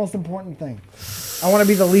making me the most important thing. I want to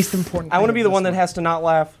be the least important. I want to thing be in the this one that has to not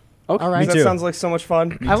laugh. Okay. All right. That too. sounds like so much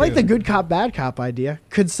fun. I like too. the good cop, bad cop idea.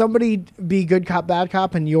 Could somebody be good cop, bad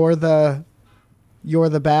cop, and you're the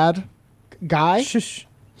bad guy? Shush.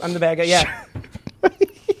 I'm the bad guy, yeah.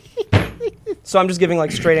 So I'm just giving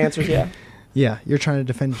like straight answers, yeah. Yeah, you're trying to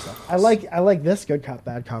defend yourself. I like this good cop,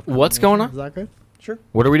 bad cop. What's combination. going on? Is that good? Sure.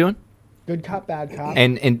 What are we doing? Good cop, bad cop.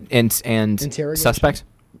 And Interrogation. suspect?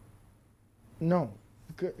 No,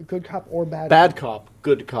 good cop or bad. Bad cop,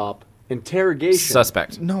 good cop. Interrogation.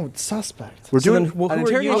 Suspect. No, it's suspect. We're So doing then, well, an who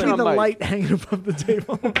are you I'll interrogation be on the Mike. light hanging above the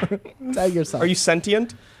table. Tag yourself. Are you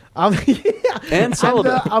sentient? I'll be, And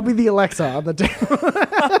celibate. I'll be the Alexa on the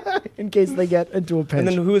table in case they get into a pinch. And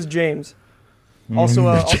then who is James? Also,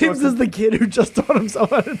 also James is the kid who just taught himself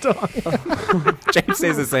how to talk. James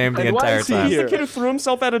says the same the And why entire is he time. here? the kid who threw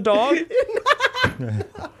himself at a dog?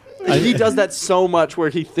 He does that so much where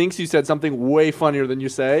he thinks you said something way funnier than you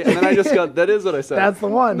say, and then I just go, that is what I said. That's the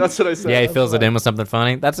one. That's what I said. Yeah, he fills it in with something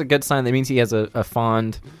funny. That's a good sign. That means he has a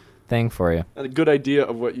fond thing for you. A good idea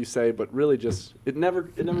of what you say, but really just it never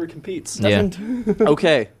competes. Yeah.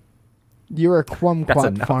 Okay, You're a kumquat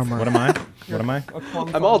enough. farmer. What am I? What am I?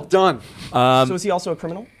 I'm all done. So is he also a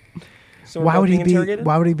criminal? So we're Why both would he being be? interrogated?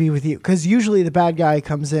 Why would he be with you? Because usually the bad guy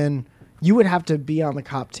comes in. You would have to be on the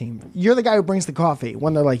cop team. You're the guy who brings the coffee.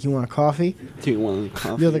 When they're like, "You want a coffee?" Do you want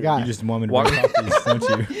coffee? You're the guy. You just want me to bring coffees,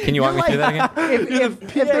 don't you? Can you walk me through that again? if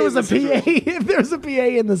there was a PA, if there was a PA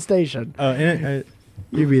in the station,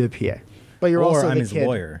 you'd be the PA. But you're or also I'm the his kid.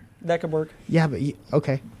 lawyer. That could work. Yeah, but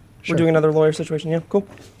okay. Sure. We're doing another lawyer situation. Yeah, cool.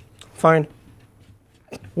 Fine.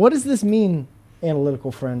 What does this mean,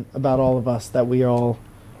 analytical friend, about all of us that we are all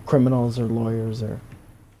criminals or lawyers or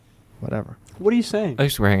whatever? What are you saying? I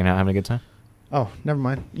just we're hanging out, having a good time. Oh, never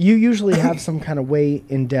mind. You usually have some kind of way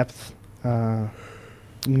in-depth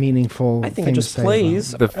meaningful. I think it thing to just say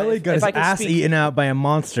plays. Elliot got if his I can ass speak- eaten out by a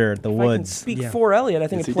monster at the If I can woods. speak Yeah. for Elliot, I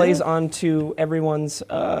think Yes, it he plays did. onto everyone's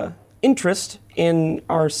interest in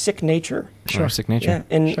our sick nature. Our sick nature.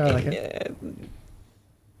 Yeah, and Sure, I like it.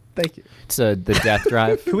 Thank you. It's the death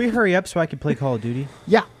drive. Can we hurry up so I can play Call of Duty?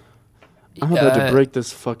 Yeah. I'm about to break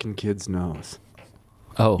this fucking kid's nose.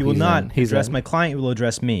 Oh, You will he's not in. He's address in. my client. You will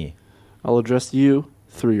address me. I'll address you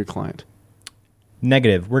through your client.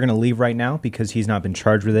 Negative. We're going to leave right now because he's not been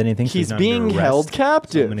charged with anything. So He's not under being arrest. held So I'm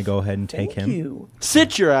captive. going to go ahead and take Thank him. you.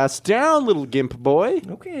 Sit your ass down, little gimp boy.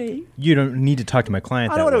 Okay. You don't need to talk to my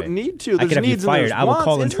client I that don't way. need to. I There's could have you needs and fired. there's I will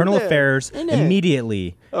call wants, internal isn't there? affairs Isn't it?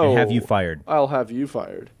 immediately and have you fired. I'll have you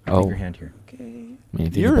fired. Take Oh, your hand here. Okay. I mean,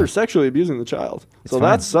 if you You're could- sexually abusing the child. So fine.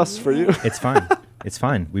 that's sus for you. It's fine. It's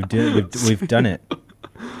fine. We've done it.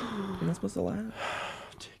 You're not supposed to laugh.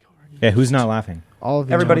 Yeah, who's not laughing? All of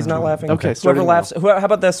you. Everybody's know. not laughing. Okay, Whoever starting laughs. How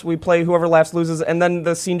about this? We play whoever laughs loses, and then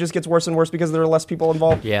the scene just gets worse and worse because there are less people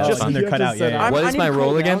involved. Yeah, Just that's when fine. they're cut out. Yeah, yeah. What I is need my to cool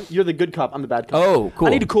role down. again? You're the good cop. I'm the bad cop. Oh, cool.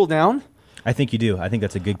 I need to cool down. I think you do. I think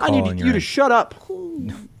that's a good I call need on you your to end. shut up.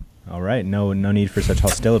 All right. No need for such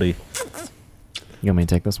hostility. You want me to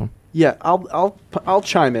take this one? Yeah, I'll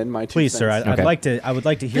chime in. My 2 Please, sir. cents. I Okay. would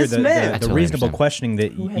like to hear This the man- I the totally reasonable understand. questioning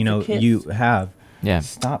that Who had you know the kids? you have. Yeah,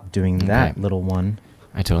 Stop doing that, Okay. little one.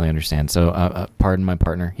 I totally understand. So, pardon my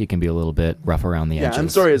partner. He can be a little bit rough around the Yeah, edges. I'm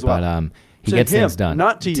sorry as well. But he To gets him, things done.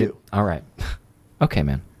 not to you. All right. Okay,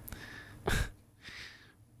 man.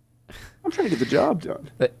 I'm trying to get the job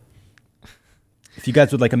done. If you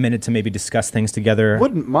guys would like a minute to maybe discuss things together,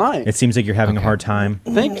 Wouldn't mind. it seems like you're having a Okay. hard time.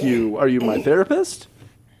 Thank you. Are you my therapist?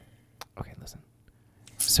 Okay, listen.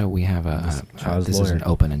 So we have child's this is lawyer. an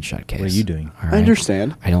open and shut case. What are you doing? All I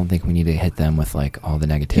understand. I don't think we need to hit them with like all the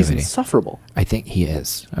He's negativity. insufferable. I think he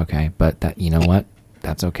is. Okay, but that you know what?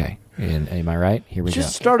 That's okay. Am I right? Here we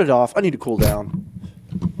Just started off. I need to cool down.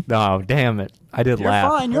 go. Oh, damn it! I did You're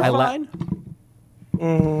laugh. fine. You're I la- fine.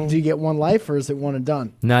 Do you get one life or is it one and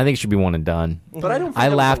done? No, I think it should be one and done. But I don't. Think I that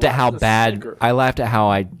was laughed a at how lot. It was a bad. stinker. I laughed at how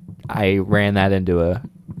I ran that into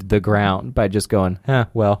the ground by just going,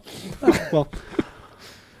 well, Well,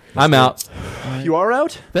 I'm out. you are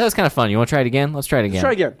out. That was kind of fun. You want to try it again? Let's try it again. Let's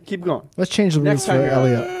try again. Keep going. Let's change the rules Next for time you're out.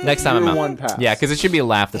 Elliot. Next time I'm You're out. one pass. Yeah, because it should be a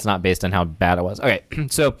laugh that's not based on how bad it was. Okay,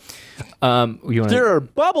 so you want There to? are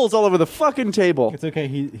bubbles all over the fucking table. It's okay.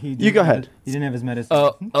 He You go ahead. He didn't have his medicine.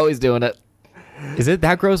 Oh, he's doing it. Is it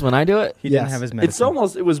that gross when I do it? He didn't Yes. have his medicine. It's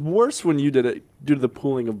almost. It was worse when you did it due to the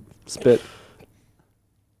pooling of spit.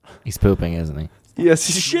 He's pooping, isn't he? Yes,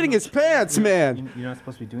 he's shitting his pants, man. You're not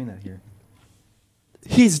supposed to be doing that here.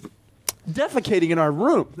 He's defecating in our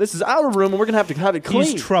room. This is our room, and we're gonna have it clean.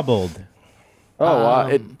 He's troubled.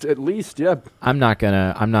 At least, yeah. I'm not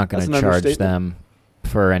gonna That's an charge understatement. them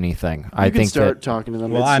for anything. I You can think start that talking to them.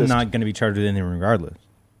 Well, It's I'm just- not going to be charged with anything regardless.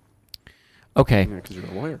 okay. Yeah, 'cause you're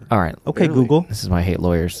a lawyer. All right. Okay, Barely. Google. This is why I hate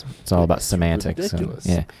lawyers. It's all about semantics. So, ridiculous.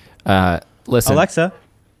 yeah. Listen. Alexa,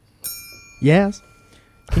 Yes.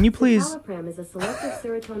 can you please? Citalopram is a selective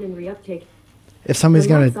serotonin reuptake. If somebody's The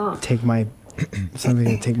gonna light's off. take my, if somebody's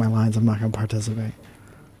gonna take my lines, I'm not gonna participate.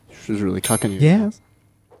 She's really cucking you. Yes.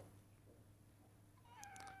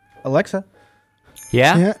 Alexa,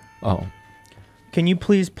 Yeah. Yeah. Oh. can you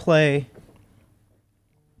please play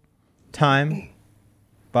 "Time"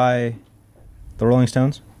 by the Rolling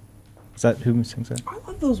Stones? Is that who sings that? I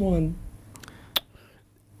love those one.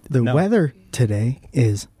 The No. weather today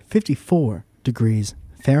is 54 degrees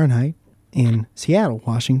Fahrenheit in Seattle,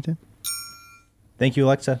 Washington. Thank you,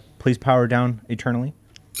 Alexa. Please power down eternally.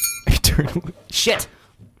 Eternally. Shit.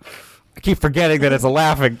 I keep forgetting that it's a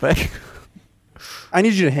laughing thing. I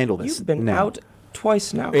need you to handle this. You've been now. out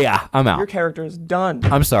twice now. Yeah, I'm Your out. character is done.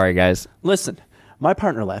 I'm sorry, guys. Listen, my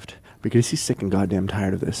partner left because he's sick and goddamn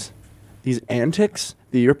tired of this. These antics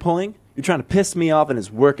that you're pulling, you're trying to piss me off and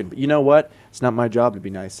it's working. But you know what? It's not my job to be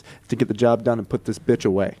nice. It's to get the job done and put this bitch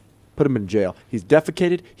away. Put him in jail. He's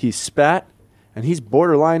defecated, he's spat, and he's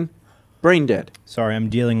borderline brain dead. Sorry, I'm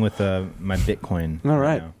dealing with my Bitcoin. All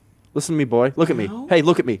right. now. Listen to me, boy. Look at me. No. Hey,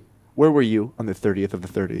 look at me. Where were you on the 30th of the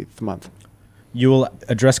 30th month? You will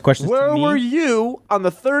address questions Where to me. were you on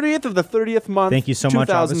the 30th of the 30th month? Thank you so much,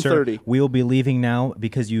 2030. officer. We will be leaving now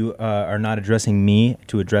because you are not addressing me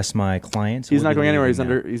to address my client. So He's we'll not be going anywhere. leaving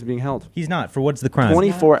now. He's being held. He's not. For what's the crime?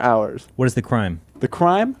 24 hours. What is the crime? The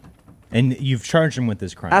crime? And you've charged him with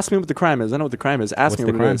this crime. Ask me what the crime is. I know what the crime is. Ask What's me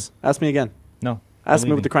the what crime? it is. Ask me again. No. Ask we're me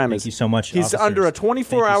what leaving. the crime Thank is. you so much. He's officers. under a Thank you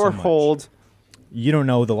so 24-hour much. hold. You don't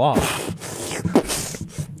know the law.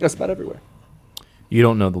 That's about everywhere. You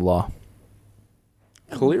don't know the law.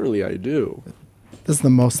 Clearly, I do. This is the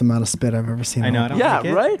most amount of spit I've ever seen. I know. I don't Yeah, like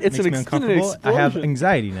it. right? It It's makes an me ex- it's an uncomfortable. I have explosion.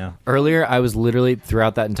 anxiety now. Earlier, I was literally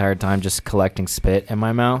throughout that entire time just collecting spit in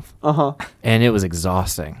my mouth, Uh-huh. and it was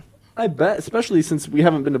exhausting. I bet, especially since we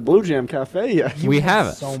haven't been to Blue Jam Cafe yet. We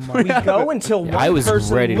haven't. So much. We go until I one was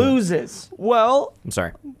person ready to- loses. Well, I'm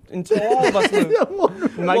sorry. until all of us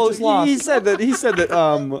lose. Mike Well, just lost. he said that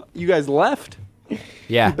you guys left.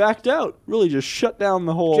 Yeah. You backed out. Really just shut down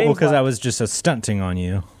the whole... James- Well, because I was just stunting on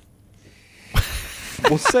you.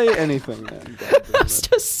 We'll say anything, man.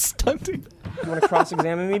 Just stunting. You want to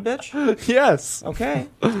cross-examine me, bitch? Yes. Okay.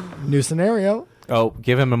 New scenario. Oh,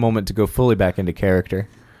 give him a moment to go fully back into character.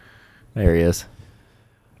 There he is.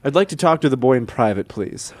 I'd like to talk to the boy in private,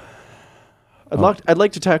 please. I'd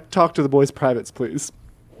like to talk to the boy's privates, please.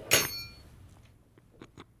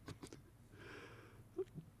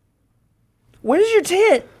 Where's your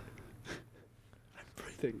tit?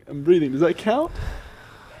 I'm breathing. Does that count?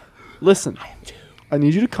 Listen, I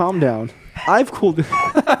need you to calm down. I've cooled it.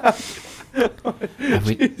 Have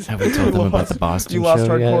we told them about the Boston You lost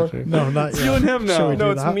show hardcore? yet? No, not yet. You and him now. Shall we No,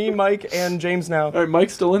 do it's that? me, Mike, and James now. All right,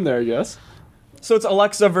 Mike's still in there, I guess. So it's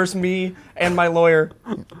Alexa versus me and my lawyer.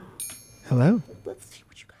 Hello. Let's see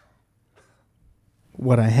what you got.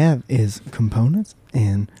 What I have is components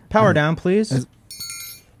and Power down, please. as-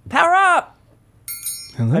 Power up!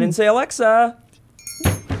 hello. I didn't say Alexa.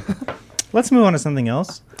 Let's move on to something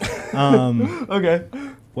else. Okay.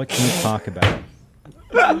 What can we talk about?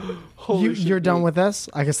 You're done with this?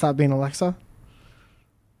 I can stop being Alexa?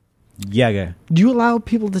 Yeah. Do you allow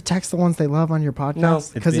people to text the ones they love on your podcast? No.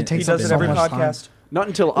 Because it It's takes He up does it so every much podcast. Not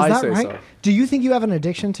until time. I Is that say right? so. Do you think you have an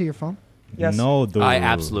addiction to your phone? Yes. No, dude. I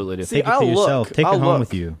absolutely do. Take it I'll to yourself. look. Take I'll it home look.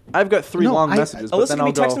 with you. I've got 3 No, long I- messages, but Alyssa then can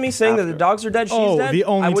I'll be texting go me saying that after. the dogs are dead, she's Oh, dead. the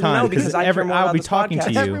only I wouldn't time, know because 'cause I care more I'll about be this talking to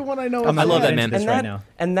podcast. you. Everyone I know I'm is not I love gonna that, get into man. this right now.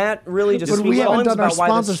 And that really just But speaks we haven't volumes done our about why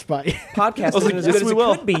sponsor this spot. podcast like, isn't as yes, good as we it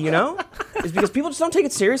will. could be, you know? Is because people just don't take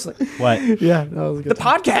it seriously. What? Yeah, that was a good. The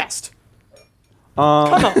podcast.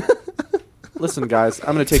 Listen, guys,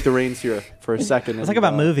 I'm going to take the reins here for a second. Let's talk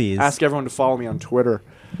about movies. Ask everyone to follow me on Twitter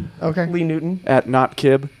Okay. Lee Newton. at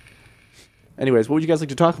NotKib. Anyways, what would you guys like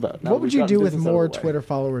to talk about? Now What that would we've you gotten do with business out of more the way? Twitter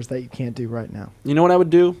followers that you can't do right now? You know what I would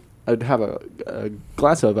do? I'd have a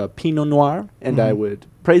glass of Pinot Noir, and I would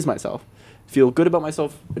praise myself. Feel good about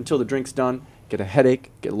myself until the drink's done, get a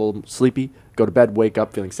headache, get a little sleepy, go to bed, wake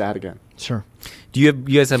up feeling sad again. Sure. You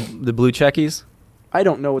guys have the blue checkies? I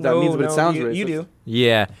don't know what that means, but it sounds you, racist. You do.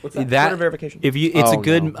 Yeah. What's that? Twitter verification. If you, it's Oh, a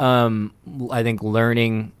good, no. I think,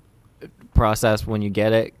 learning process when you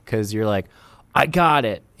get it, because you're like, I got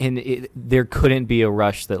it, and there couldn't be a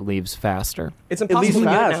rush that leaves faster. It's At impossible least to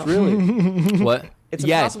get it fast, now. really. What? It's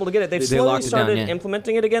Yeah. impossible to get it. They've They slowly locked it down, started yeah.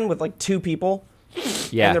 implementing it again with like 2 people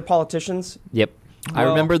Yeah. and their politicians. Yep. I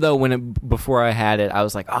Well- remember though before I had it, I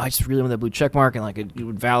was like, oh, I just really want that blue check mark, and like it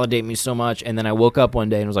would validate me so much. And then I woke up one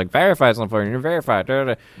day and was like, verified something, you're verified. Da,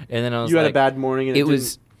 da, da. And then I was You like, had a bad morning, and it it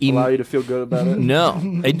was didn't allow you to feel good about it? No,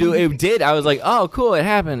 it did. I was like, oh, cool, it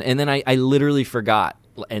happened. And then I literally forgot.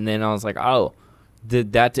 And then I was like, oh,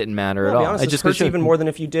 that didn't matter Well, at to be all. honest, It this just hurts goes- even more than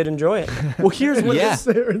if you did enjoy it. Well, here's what Yeah.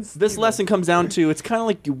 this lesson comes down to. It's kind of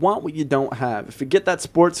like you want what you don't have. If you get that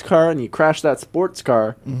sports car and you crash that sports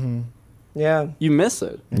car, Yeah. you miss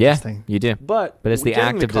it. Yeah, Interesting. you do. But It's the getting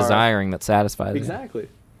act of car- desiring that satisfies you. Exactly.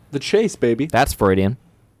 The chase, baby. That's Freudian.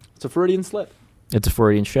 It's a Freudian slip. It's a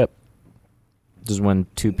Freudian ship. This is when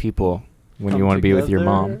 2 people, when you Come want to be with your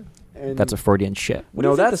together mom. and- That's a Freudian ship. What No,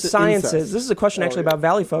 do you think that's the the science incest. is? This is a question actually yeah. about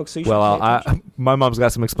Valleyfolk, so you should Well, pay attention. my mom's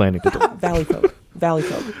got some explaining to do. Valleyfolk.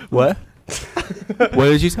 Valleyfolk. What? What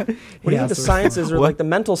did you say? What do you think the sciences or What? like the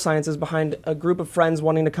mental sciences behind a group of friends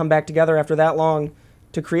wanting to come back together after that long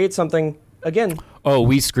to create something again? Oh,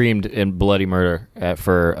 we screamed in bloody murder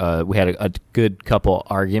we had a good couple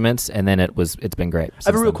arguments, and then it's been great. I have a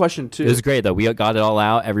since real then. question, too. It was great though. We got it all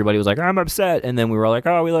out. Everybody was like, "I'm upset," and then we were all like,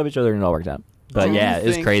 "Oh, we love each other," and it all worked out. But Do you yeah, it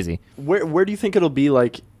was think- crazy. Where do you think it'll be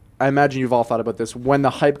like? I imagine you've all thought about this when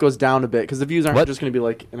the hype goes down a bit, because the views aren't What? just going to be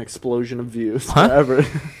like an explosion of views Huh? forever.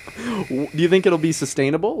 Do you think it'll be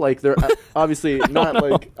sustainable? Like they're obviously not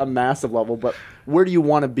like a massive level, but where do you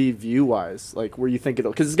want to be view wise? Like where you think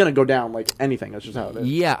it'll? Because it's going to go down like anything. That's just how it is.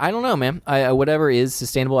 Yeah, I don't know, man. Whatever is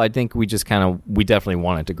sustainable, I think we definitely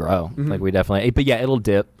want it to grow. Like we definitely, but yeah, it'll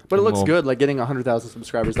dip. But it and looks we'll- good. Like getting 100,000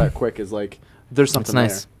 subscribers that quick is like there's something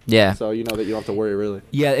It's nice. there. Yeah. So you know that you don't have to worry really.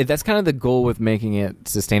 Yeah, that's kind of the goal with making it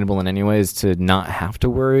sustainable in any way, is to not have to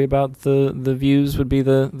worry about the views would be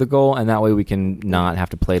the goal, and that way we can not have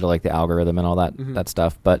to play to like the algorithm and all that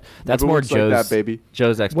stuff. But that's Never more works like Joe's that, baby.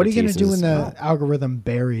 Joe's expertise. What are you going to do is- when the algorithm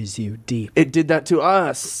buries you deep? It did that to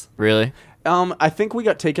us. Really? I think we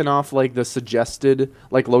got taken off like the suggested,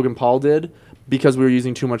 like Logan Paul did, because we were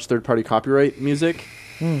using too much third-party copyright music.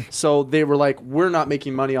 So they were like, we're not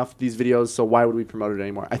making money off these videos, so why would we promote it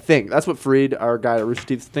anymore? I think that's what Fareed, our guy at Rooster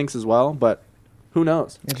Teeth, thinks as well, but who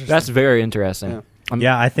knows? That's very interesting.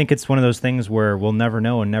 Yeah. I think it's one of those things where we'll never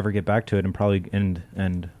know and never get back to it, and probably end.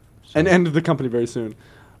 And end the company very soon.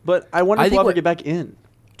 But I wonder if we'll ever get back in.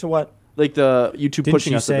 To what? Like the YouTube Didn't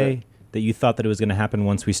pushing you us a say bit. that you thought that it was going to happen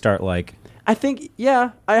once we start like? I think,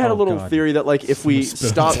 yeah. I had a little God. theory that like if we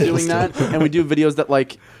stop doing that and we do videos that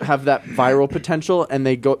like have that viral potential and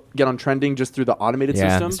they get on trending just through the automated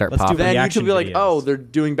system, start Let's do popping. then reaction YouTube will be like, videos. oh, they're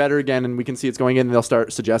doing better again, and we can see it's going in, and they'll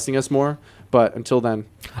start suggesting us more. But until then,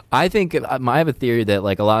 I think I have a theory that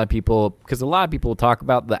like a lot of people, because a lot of people talk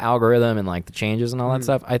about the algorithm and like the changes and all that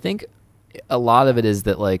stuff. I think a lot of it is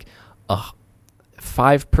that like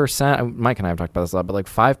 5%. Mike and I have talked about this a lot, but like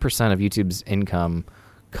 5% of YouTube's income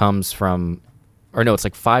comes from, or no, it's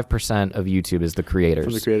like 5% of YouTube is the creators.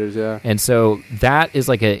 from the creators, yeah. And so that is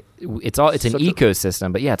like it's an Such a-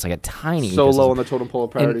 ecosystem, but yeah, it's like a tiny So ecosystem. low on the totem pole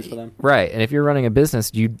of priorities And- for them. Right. And if you're running a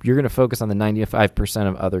business, you're going to focus on the 95%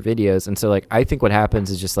 of other videos. And so like I think what happens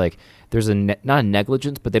is just like there's not a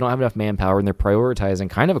negligence, but they don't have enough manpower and they're prioritizing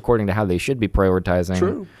kind of according to how they should be prioritizing.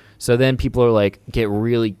 True. So then people are like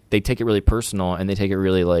they take it really personal and they take it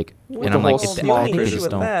really like, and I'm like, whole it's, small I The think they only creators issue just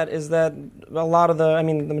with don't. that is that a lot of the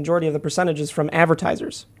majority of the percentage is from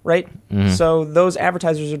advertisers, right? Mm-hmm. So those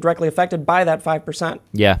advertisers are directly affected by that 5%.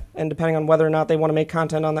 Yeah. And depending on whether or not they want to make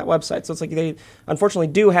content on that website. So it's like they unfortunately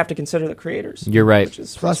do have to consider the creators. You're right. Which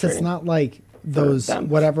is Plus, it's frustrating. not like those them.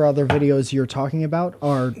 whatever other videos you're talking about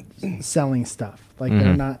are selling stuff. Like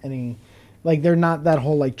they're not any, like they're not that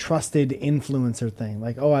whole like trusted influencer thing.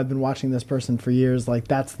 Like, oh, I've been watching this person for years. Like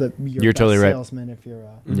that's you're totally right. salesman if you're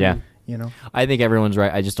Yeah. you know. I think everyone's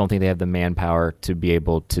right. I just don't think they have the manpower to be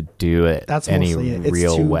able to do it That's any mostly it. It's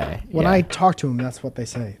real too, way. When Yeah. I talk to them, that's what they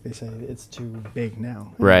say. They say it's too big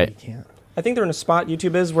now. Right. You can't. I think they're in a spot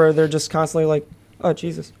YouTube is where they're just constantly like, oh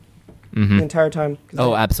Jesus, the entire time. 'Cause Oh,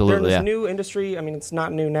 they're absolutely, in this yeah. new industry. I mean, it's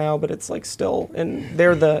not new now, but it's like still, and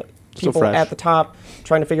they're the Still people fresh. at the top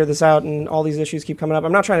trying to figure this out, and all these issues keep coming up.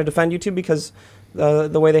 I'm not trying to defend YouTube because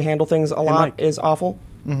the way they handle things a lot Mike. is awful,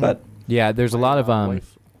 but Yeah, there's a lot of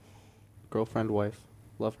wife. Girlfriend, wife.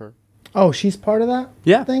 Love her. Oh, she's part of that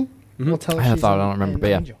Yeah. thing? We'll tell her I she's thought, I an- don't remember, an but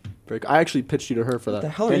yeah. angel. I actually pitched you to her for that. the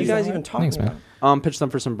hell are you guys even talking Thanks, man. about? Pitched them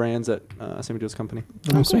for some brands at Sammy Joe's company.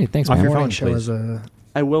 Oh, sweet. Thanks, Off man. your Morning phone, show please. is a.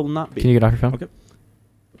 I will not be. Can you get off your phone? Okay.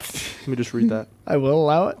 Let me just read that. I will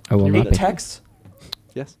allow it. I will you not read be. Text.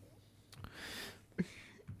 Yes.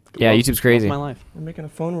 Yeah, YouTube's crazy. My life. We're making a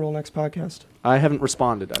phone rule next podcast. I haven't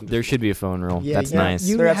responded. I'm just There should be a phone rule. Yeah, That's yeah. nice.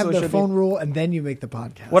 You There have absolutely the should be. phone rule, and then you make the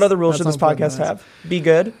podcast. What other rules should That's this how important podcast that have? Be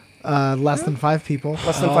good. is. Less than 5 people.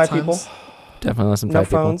 Less than at all 5 people. times. Definitely less than No 5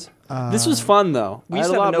 people. phones. This was fun though. We I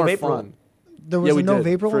used had a to have lot a no more vape rule. fun. There was Yeah, a we no did,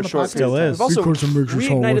 vape rule for in a the short podcast. Still is. We've also Because it makes us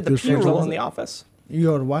all reignited like the this P one. rule in the office. You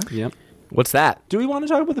go to what? Yep. What's that? Do we want to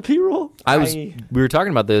talk about the P rule? We were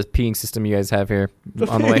talking about the peeing system you guys have here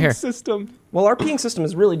on the way here. System. Well, our peeing system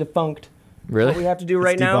is really defunct. What we Really? have to do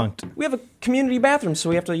right now, debunked. we have a community bathroom, so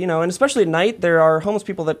we have to, and especially at night, there are homeless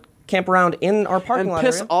people that camp around in our parking And lot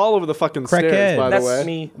piss area. all over the fucking Crackhead. stairs. By That's the way.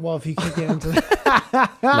 me. Well, if you kick it into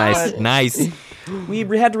Nice. Nice. We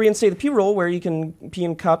had to reinstate the P rule where you can pee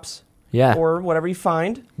in cups Yeah. or whatever you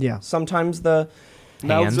find. yeah, Sometimes the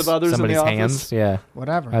Mouths of others in the Somebody's office. hands. Yeah.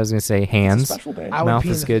 whatever. I was going to say it's a hands. special day. I would Mouth pee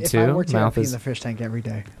in is the- good if I too. worked here, I'd Mouth pee is- in the fish tank every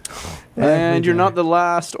day. And Every you're day. not the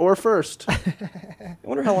last or first. I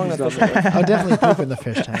wonder how long that fish will live. I'll definitely poop in the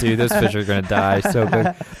fish tank. Dude, those fish are going to die so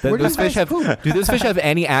quick. Where do Those you fish guys have. poop? Do those fish have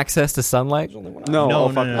any access to sunlight? There's only one No. No, oh,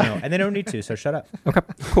 no, fuck no, no, and they don't need to. So shut up. Okay.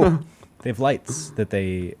 Cool. They have lights that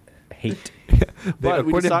they hate. But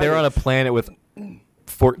we They're on a planet with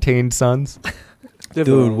 14 suns.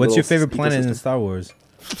 Dude, what's your favorite planet in Star Wars?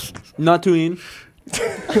 Tatooine.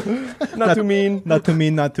 Not too mean. Not too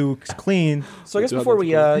mean, not too clean. So I guess Good job, before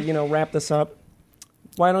we that's wrap this up,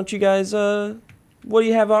 why don't you guys what do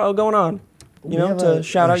you have going on? We have to a,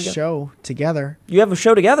 shout a out. show together. You have a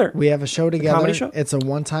show together. We have a show together. comedy show? It's a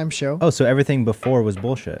one-time show. Oh, so everything before was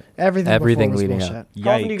bullshit. Everything Everything before was leading up. bullshit.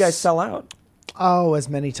 How often do you guys Yikes. sell out? Oh, as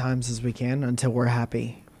many times as we can until we're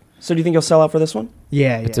happy. So do you think you'll sell out for this one?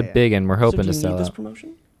 Yeah, It's a big, and we're hoping so do to you sell need this out.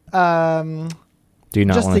 promotion? Do you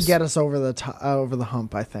not just want to get us over the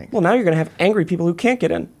hump, I think. Well, now you're going to have angry people who can't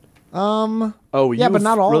get in. Oh, yeah, but you've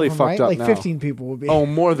not all really of them, fucked right? up Like now. 15 people would be. Oh,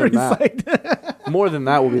 more than pretty that. psyched. More than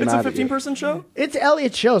that will be It's a mad at you. 15-person show? It's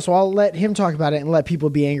Elliot's show, so I'll let him talk about it and let people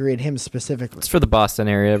be angry at him specifically. It's for the Boston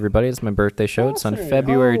area, everybody. It's my birthday show. It's on Boston.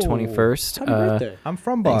 February Oh, 21st. Happy birthday. I'm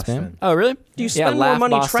from Thanks, Boston. man. Oh, really? Do you spend more Laugh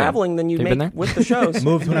money Boston. traveling than you Have you been make there? with the shows?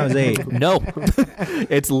 Moved when I was 8. No,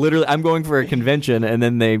 it's literally. I'm going for a convention, and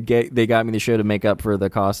then they got me the show to make up for the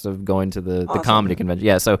cost of going to the comedy convention.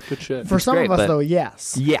 Yeah, so Good shit. For some great, of us, but- though,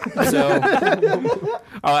 yes. yeah, so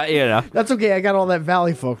you know, That's okay. I got all that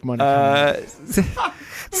Valleyfolk money.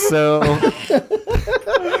 so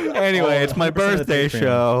anyway, it's my 100% of the birthday Patreon.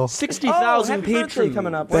 show. 60,000 happy birthday patrons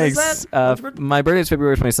coming up. When is Thanks. that? When's your birthday? My birthday is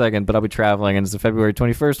February 22nd, but I'll be traveling, and it's February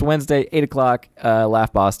 21st, Wednesday, 8 o'clock,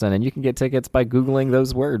 Laugh Boston, and you can get tickets by Googling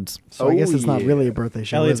those words. so I guess it's not yeah. really a birthday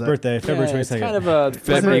show. Elliot's is it? birthday, February Yeah, 22nd. it's kind of a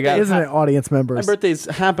Isn't, You got- isn't it audience my members? birthday's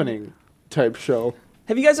happening type show.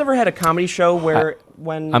 Have you guys ever had a comedy show where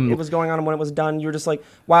when I'm- it was going on and when it was done, you were just like,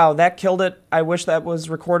 wow, that killed it. I wish that was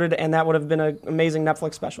recorded and that would have been an amazing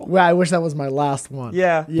Netflix special. Well, I wish that was my last one.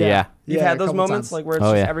 Yeah. Yeah. You've Yeah, had a those couple moments times. like where it's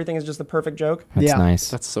Oh, just yeah. everything is just the perfect joke. That's Yeah. nice.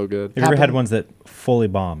 That's so good. Have you ever had happened. ones that fully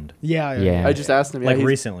bombed? Yeah. I just asked him. Yeah, Like he's,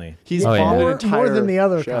 recently. He's Oh, yeah. bombed an More entire than the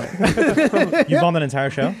other show. time. You bombed an entire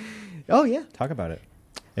show? Oh, yeah. Talk about it.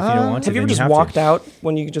 If you don't want to, Have you then ever just have to. walked out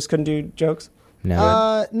when you just couldn't do jokes?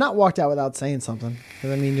 No. Not walked out without saying something. 'Cause,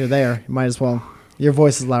 I mean, you're there. You might as well. Your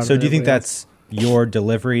voice is louder. So than do you think everybody that's your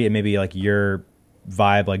delivery and maybe like your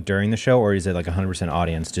vibe like during the show, or is it like 100%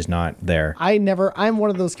 audience just not there? I'm one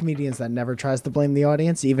of those comedians that never tries to blame the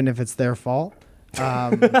audience, even if it's their fault. Which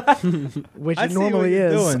I it see what normally you're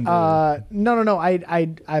is. doing, No.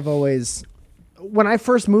 I've always, when I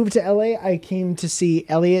first moved to LA, I came to see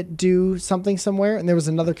Elliot do something somewhere, and there was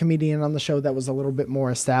another comedian on the show that was a little bit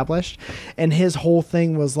more established, and his whole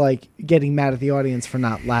thing was like getting mad at the audience for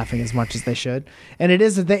not laughing as much as they should, and it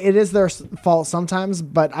is their fault sometimes.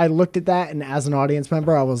 But I looked at that, and as an audience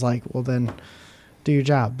member, I was like, well then, do your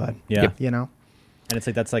job, bud. Yeah. You know. And it's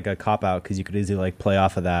like that's like a cop out because you could easily like play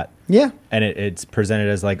off of that, Yeah. and it's presented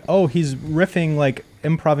as like, oh, he's riffing, like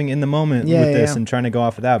improving in the moment Yeah, with this yeah. and trying to go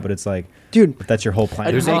off of that, but it's like, Dude, if that's your whole plan.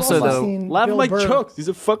 There's I've also the- seen Laugh at Bill my Burr- jokes. These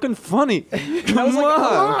are fucking funny. Come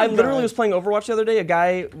I on. literally was playing Overwatch the other day. A guy,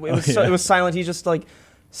 it was silent. He just like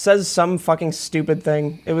says some fucking stupid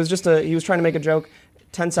thing. It was just he was trying to make a joke.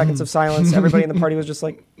 10 seconds of silence. Everybody in the party was just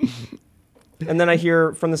like, and then I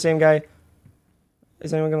hear from the same guy,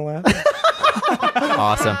 is anyone gonna laugh?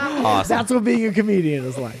 Awesome. That's what being a comedian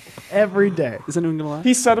is like every day. Is anyone gonna laugh?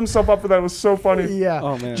 He set himself up for that. It was so funny. Yeah.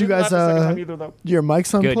 Oh man. Did you guys, your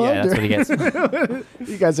mic's Good. unplugged? Yeah, that's what he gets.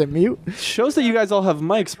 You guys at mute? Shows that you guys all have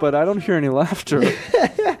mics, but I don't hear any laughter.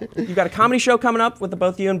 You've got a comedy show coming up with the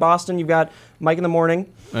both of you in Boston. You've got Mike in the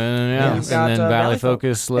morning. Yeah. You've got, And then Valleyfolk. Valleyfolk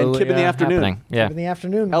is slowly Kip in the afternoon. happening. Yeah. In the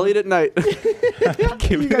afternoon. Elliot at night.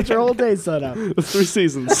 You got your whole day set up. 3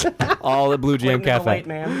 seasons. All at Blue Jam Clayton and the Cafe. late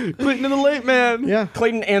man. Clayton and the late man. Yeah.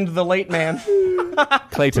 Clayton and the late man.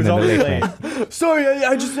 Clayton and the always late late. man. Sorry,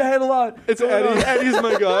 I just had a lot. It's Eddie. Eddie's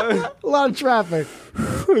my guy. A lot of traffic.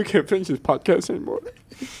 I can't finish this podcast anymore.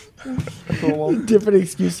 Cool. Different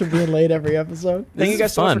excuse for being late every episode. Thank you is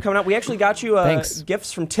guys so much fun. for coming out. We actually got you Thanks.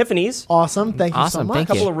 gifts from Tiffany's. Awesome. Thank you so Awesome, much. thank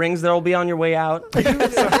A couple you. of rings that'll be on your way out.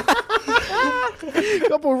 A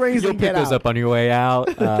couple rings You'll to pick get those out. up on your way out.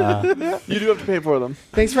 You do have to pay for them.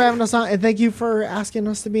 Thanks for having us on, and thank you for asking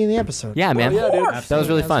us to be in the episode. Yeah, man. yeah, dude. That was really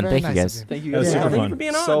That was fun. very Thank you nice guys. of Thank you That was guys. super Thank you fun. for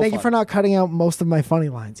being on. So Thank you fun. for not cutting out most of my funny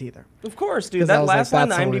lines either. Of course, dude. 'Cause That I was like, last line,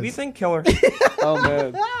 the that's IMDb always- thing, killer. Oh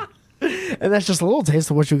man. And that's just a little taste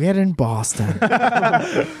of what you get in Boston.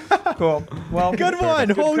 Cool. Well, Good one.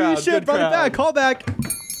 Good Holy crowd, shit. good Brought it crowd. back. Call back.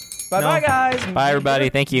 bye-bye, guys. Bye, everybody.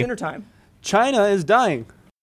 Thank you. Dinner time. China is dying.